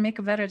 we can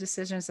make better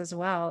decisions as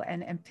well,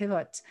 and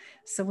pivot.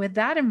 So with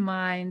that in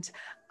mind,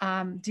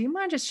 do you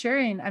mind just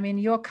sharing? I mean,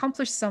 you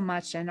accomplished so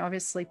much, and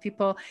obviously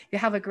you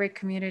have a great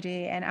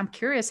community, and I'm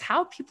curious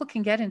how people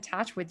can get in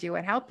touch with you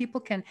and how people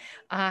can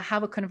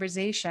have a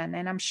conversation.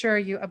 And I'm sure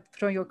you,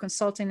 through your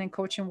consulting and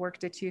coaching work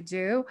that you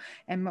do,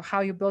 and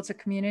how you built a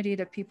community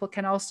that people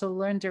can also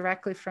learn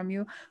directly from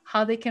you,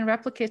 how they can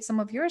replicate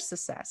some of your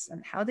success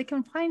and how they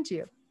can find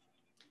you.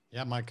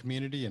 Yeah, my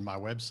community and my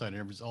website,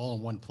 it's all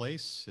in one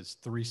place. It's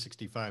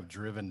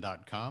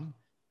 365driven.com.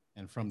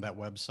 And from that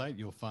website,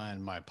 you'll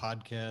find my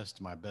podcast,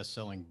 my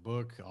best-selling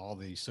book, all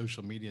the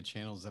social media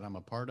channels that I'm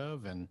a part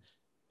of, and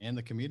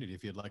the community.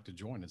 If you'd like to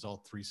join, it's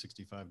all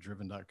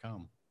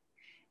 365driven.com.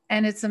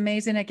 And it's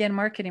amazing. Again,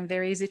 marketing,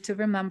 very easy to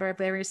remember,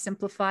 very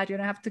simplified. You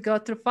don't have to go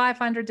through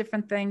 500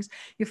 different things.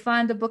 You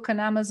find a book on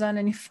Amazon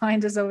and you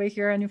find us over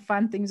here and you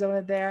find things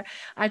over there.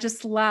 I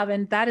just love,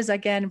 and that is,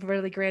 again, a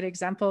really great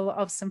example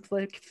of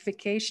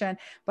simplification,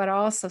 but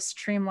also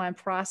streamlined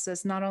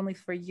process, not only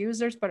for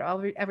users, but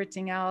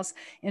everything else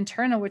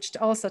internal, which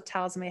also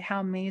tells me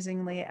how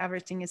amazingly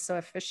everything is so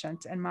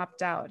efficient and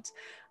mapped out.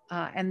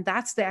 And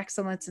that's the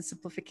excellence and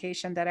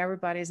simplification that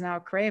everybody is now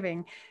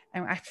craving.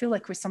 And I feel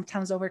like we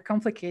sometimes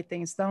overcomplicate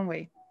things, don't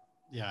we?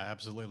 Yeah,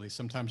 absolutely.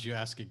 Sometimes you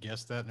ask a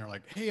guest that and they're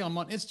like, hey, I'm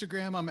on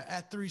Instagram, I'm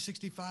at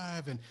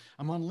 365, and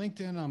I'm on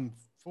LinkedIn, I'm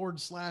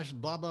 /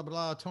 blah, blah,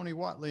 blah, Tony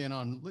Whatley.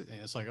 And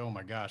it's like, oh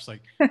my gosh,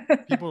 like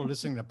people are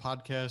listening to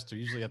podcasts, they're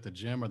usually at the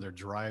gym or they're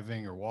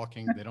driving or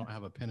walking. They don't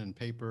have a pen and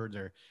paper.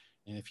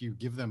 And if you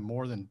give them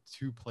more than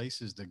 2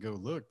 places to go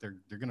look, they're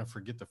going to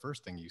forget the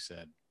first thing you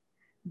said.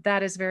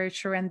 That is very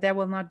true. And they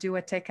will not do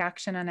a take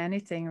action on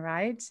anything,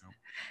 right? No.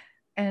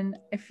 And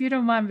if you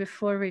don't mind,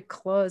 before we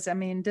close, I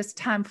mean, this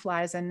time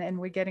flies and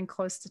we're getting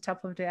close to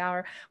top of the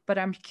hour, but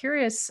I'm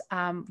curious,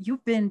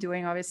 you've been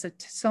doing obviously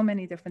so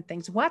many different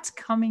things. What's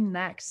coming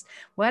next?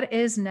 What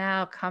is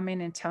now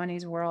coming in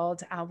Tony's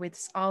world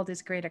with all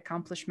these great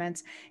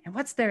accomplishments? And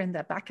what's there in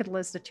the bucket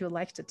list that you would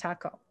like to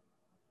tackle?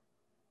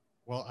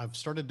 Well, I've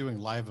started doing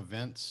live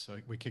events.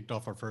 We kicked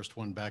off our first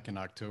one back in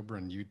October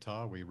in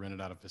Utah. We rented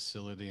out a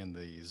facility in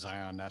the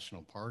Zion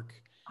National Park,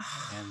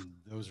 and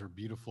those are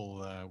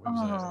beautiful. It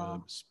was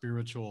a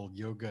spiritual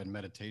yoga and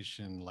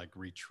meditation like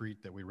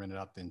retreat that we rented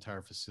out the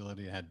entire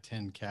facility. It had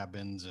 10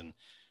 cabins and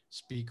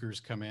speakers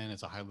come in.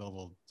 It's a high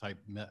level type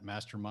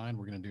mastermind.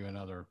 We're going to do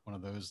another one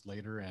of those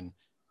later, and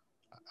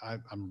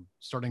I'm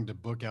starting to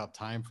book out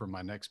time for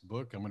my next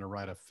book. I'm going to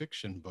write a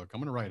fiction book.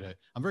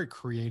 I'm very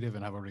creative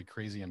and have a really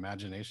crazy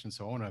imagination.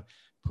 So I want to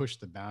push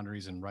the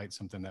boundaries and write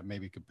something that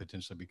maybe could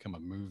potentially become a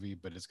movie,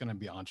 but it's going to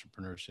be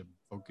entrepreneurship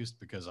focused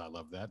because I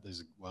love that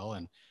as well.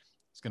 And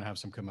it's going to have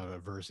some kind of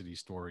adversity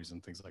stories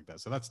and things like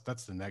that. So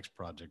that's the next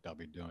project I'll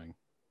be doing.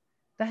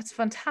 That's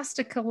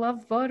fantastic. I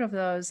love both of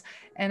those.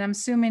 And I'm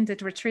assuming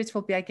that retreats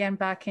will be again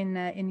back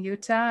in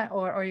Utah,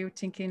 or are you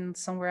thinking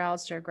somewhere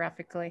else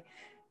geographically?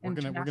 We're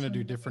gonna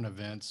do different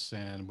events,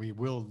 and we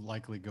will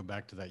likely go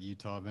back to that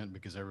Utah event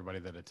because everybody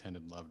that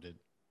attended loved it.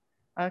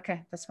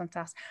 Okay, that's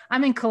fantastic.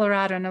 I'm in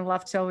Colorado and I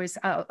love to always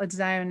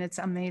Zion. It's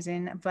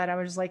amazing. But I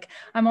was like,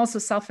 I'm also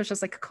selfish. I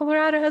was like,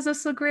 Colorado has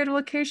also great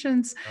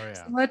locations. Oh yeah.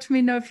 So let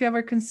me know if you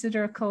ever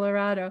consider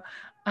Colorado.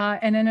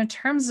 And then in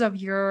terms of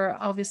your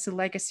obviously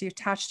legacy, you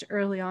touched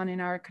early on in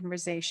our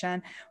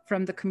conversation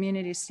from the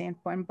community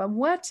standpoint. But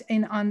what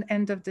on the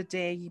end of the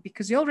day,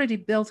 because you already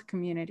built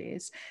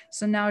communities,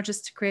 so now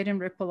just creating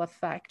ripple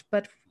effect.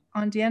 But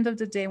on the end of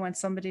the day, when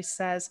somebody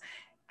says,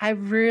 I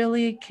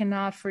really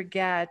cannot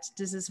forget,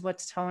 this is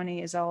what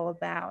Tony is all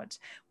about,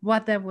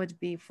 what that would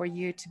be for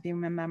you to be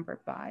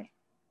remembered by?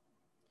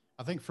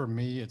 I think for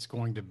me, it's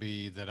going to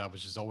be that I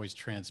was just always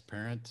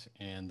transparent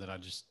and that I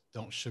just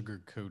don't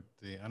sugarcoat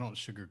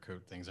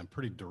things. I'm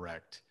pretty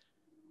direct,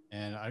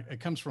 and it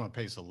comes from a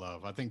place of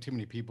love. I think too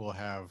many people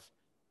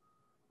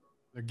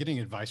they're getting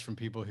advice from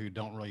people who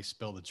don't really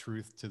spell the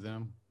truth to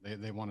them.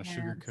 They want to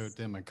sugarcoat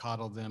them and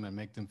coddle them and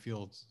make them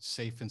feel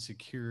safe and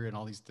secure and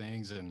all these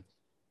things. And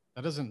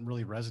that doesn't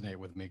really resonate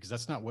with me because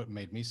that's not what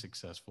made me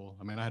successful.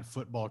 I mean, I had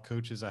football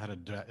coaches. I had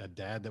a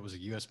dad that was a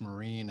U.S.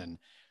 Marine, and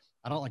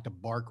I don't like to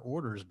bark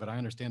orders, but I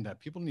understand that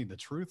people need the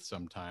truth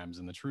sometimes,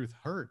 and the truth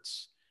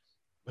hurts,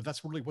 but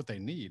that's really what they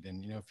need.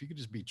 And, if you could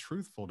just be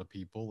truthful to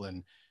people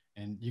and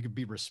you could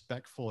be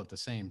respectful at the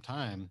same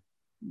time,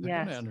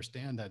 they're going to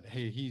understand that,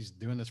 hey, he's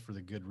doing this for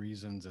the good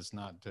reasons. It's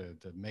not to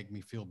make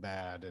me feel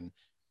bad. And,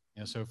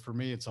 so for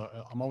me,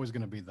 I'm always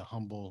going to be the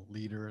humble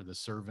leader, the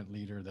servant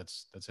leader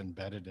that's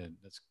embedded and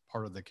that's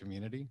part of the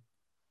community.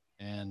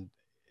 And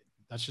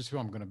that's just who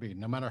I'm going to be.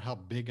 No matter how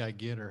big I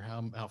get or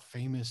how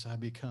famous I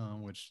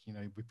become, which,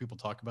 people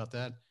talk about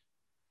that,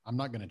 I'm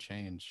not going to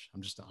change.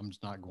 I'm just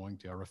not going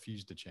to. I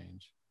refuse to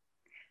change.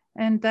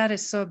 And that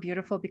is so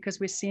beautiful because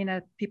we've seen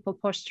people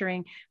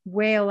posturing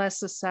way less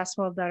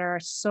successful that are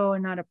so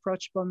not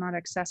approachable, not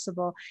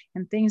accessible,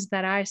 and things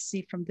that I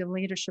see from the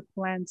leadership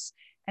lens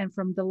and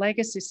from the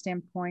legacy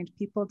standpoint,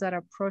 people that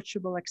are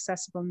approachable,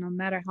 accessible, no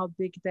matter how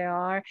big they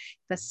are,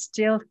 that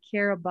still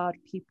care about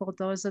people.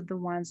 Those are the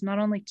ones not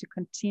only to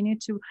continue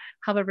to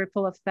have a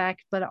ripple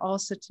effect, but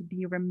also to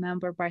be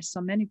remembered by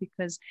so many,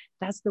 because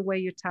that's the way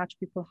you touch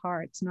people's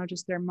hearts, not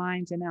just their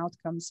minds and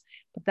outcomes,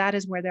 but that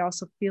is where they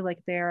also feel like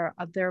they're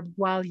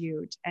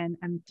valued. And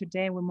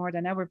today we more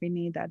than ever, we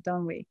need that,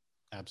 don't we?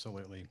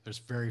 Absolutely. There's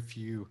very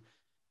few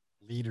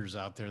leaders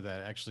out there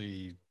that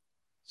actually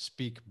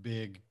speak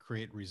big,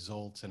 create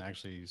results, and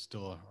actually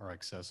still are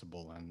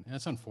accessible. And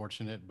it's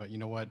unfortunate, but you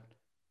know what?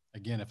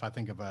 Again, if I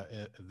think about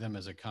them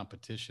as a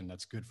competition,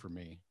 that's good for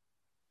me.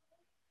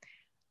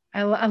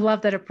 I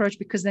love that approach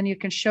because then you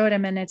can show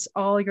them and it's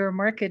all your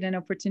market and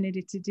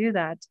opportunity to do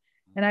that.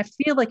 And I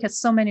feel like as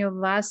so many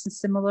of us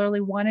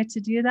similarly wanted to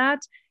do that,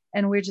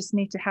 and we just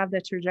need to have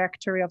that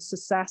trajectory of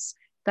success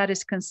that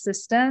is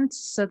consistent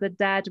so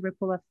that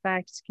ripple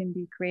effect can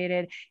be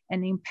created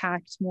and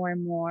impact more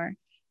and more.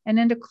 And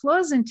in the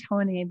closing,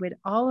 Tony, with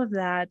all of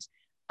that,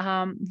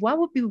 what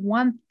would be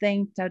one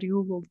thing that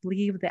you will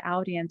leave the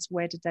audience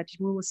with, that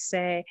you will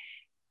say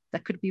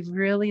that could be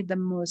really the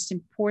most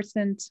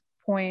important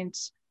point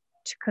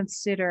to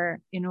consider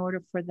in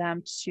order for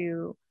them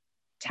to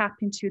tap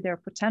into their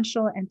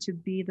potential and to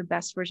be the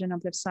best version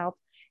of themselves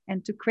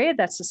and to create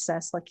that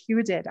success like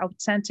you did,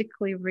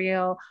 authentically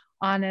real,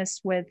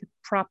 honest, with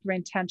proper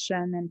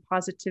intention and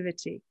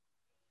positivity?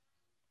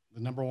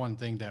 The number one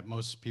thing that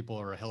most people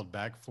are held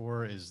back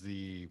for is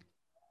the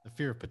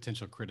fear of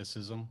potential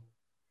criticism.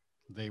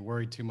 They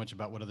worry too much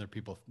about what other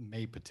people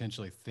may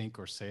potentially think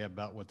or say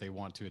about what they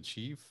want to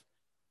achieve.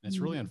 And it's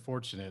really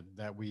unfortunate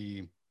that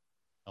we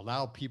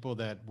allow people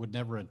that would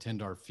never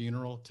attend our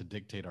funeral to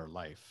dictate our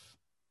life.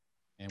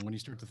 And when you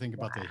start to think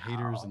about the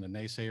haters and the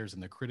naysayers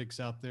and the critics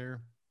out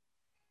there,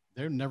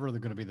 they're never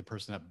going to be the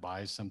person that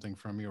buys something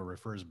from you or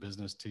refers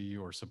business to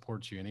you or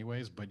supports you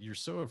anyways, but you're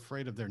so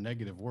afraid of their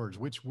negative words,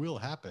 which will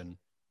happen.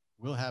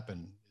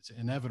 It's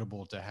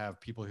inevitable to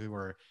have people who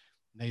are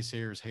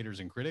naysayers, haters,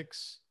 and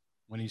critics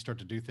when you start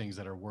to do things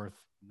that are worth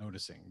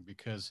noticing.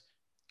 Because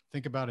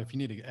think about, if you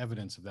need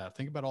evidence of that,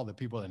 think about all the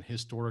people in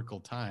historical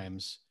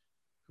times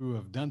who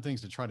have done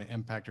things to try to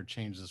impact or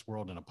change this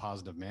world in a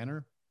positive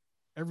manner.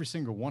 Every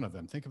single one of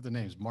them. Think of the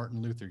names: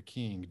 Martin Luther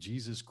King,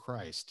 Jesus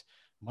Christ,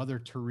 Mother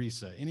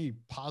Teresa, any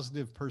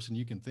positive person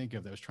you can think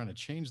of that was trying to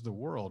change the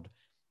world.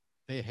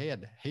 They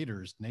had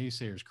haters,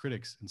 naysayers,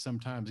 critics, and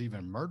sometimes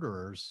even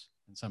murderers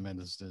in some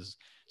instances.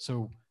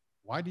 So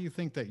why do you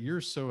think that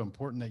you're so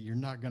important that you're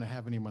not going to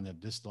have anyone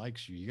that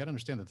dislikes you? You got to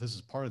understand that this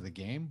is part of the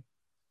game.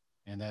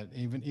 And that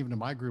even in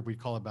my group, we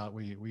call about,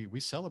 we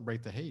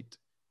celebrate the hate.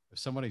 If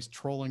somebody's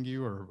trolling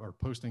you or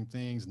posting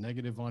things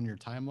negative on your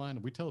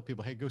timeline, we tell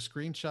people, hey, go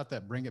screenshot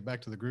that, bring it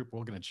back to the group.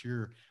 We're going to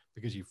cheer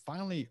because you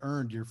finally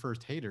earned your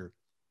first hater,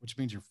 which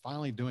means you're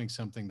finally doing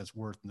something that's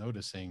worth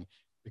noticing.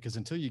 Because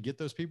until you get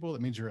those people,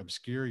 it means you're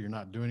obscure. You're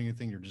not doing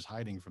anything. You're just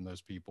hiding from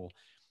those people.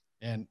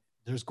 And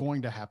there's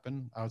going to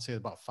happen. I would say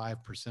about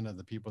 5% of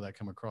the people that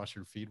come across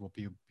your feed will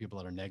be people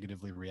that are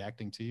negatively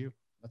reacting to you.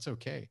 That's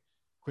okay.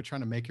 Quit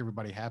trying to make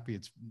everybody happy.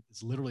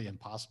 It's literally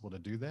impossible to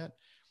do that.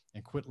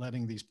 And quit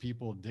letting these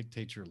people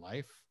dictate your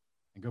life,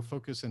 and go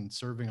focus in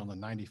serving on the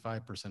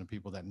 95% of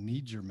people that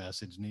need your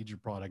message, need your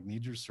product,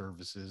 need your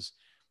services,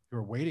 who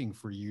are waiting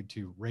for you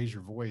to raise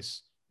your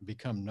voice and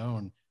become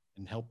known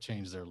and help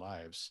change their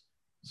lives.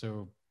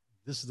 So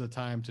this is the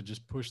time to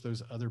just push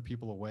those other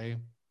people away.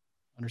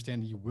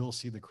 Understand you will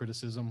see the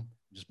criticism.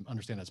 Just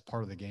understand that's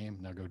part of the game.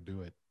 Now go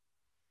do it.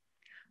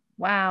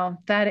 Wow,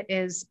 that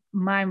is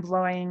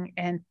mind-blowing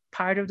and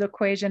part of the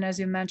equation, as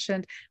you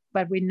mentioned,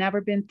 but we've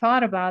never been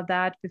thought about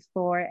that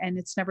before, and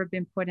it's never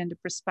been put into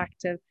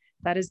perspective.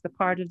 That is the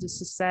part of the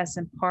success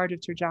and part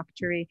of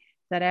trajectory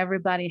that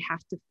everybody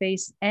have to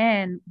face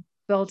and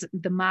build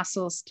the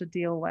muscles to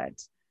deal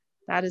with.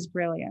 That is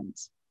brilliant.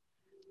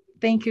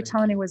 Thank you,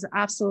 Tony. It was an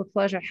absolute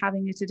pleasure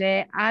having you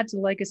today at the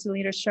Legacy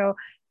Leader Show.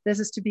 This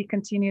is to be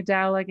continued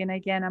dialogue. And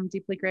again, I'm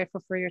deeply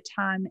grateful for your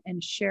time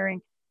and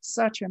sharing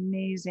such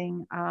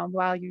amazing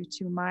value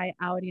to my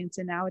audience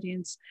and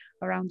audience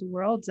around the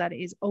world that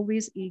is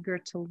always eager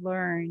to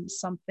learn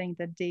something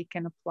that they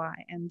can apply.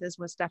 And this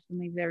was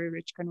definitely a very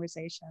rich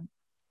conversation.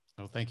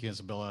 Well, thank you,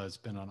 Isabella. It's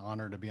been an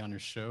honor to be on your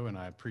show, and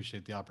I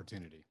appreciate the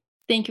opportunity.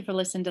 Thank you for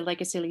listening to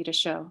Legacy Leader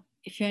Show.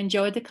 If you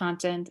enjoyed the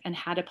content and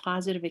had a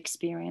positive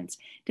experience,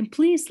 then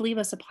please leave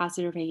us a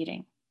positive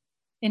rating.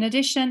 In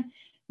addition,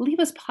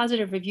 leave us a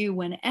positive review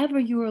whenever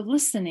you are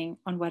listening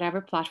on whatever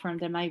platform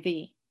there might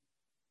be.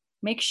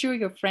 Make sure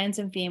your friends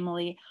and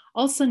family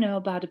also know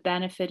about the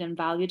benefit and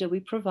value that we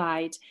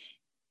provide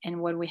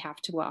and what we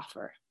have to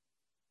offer.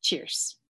 Cheers.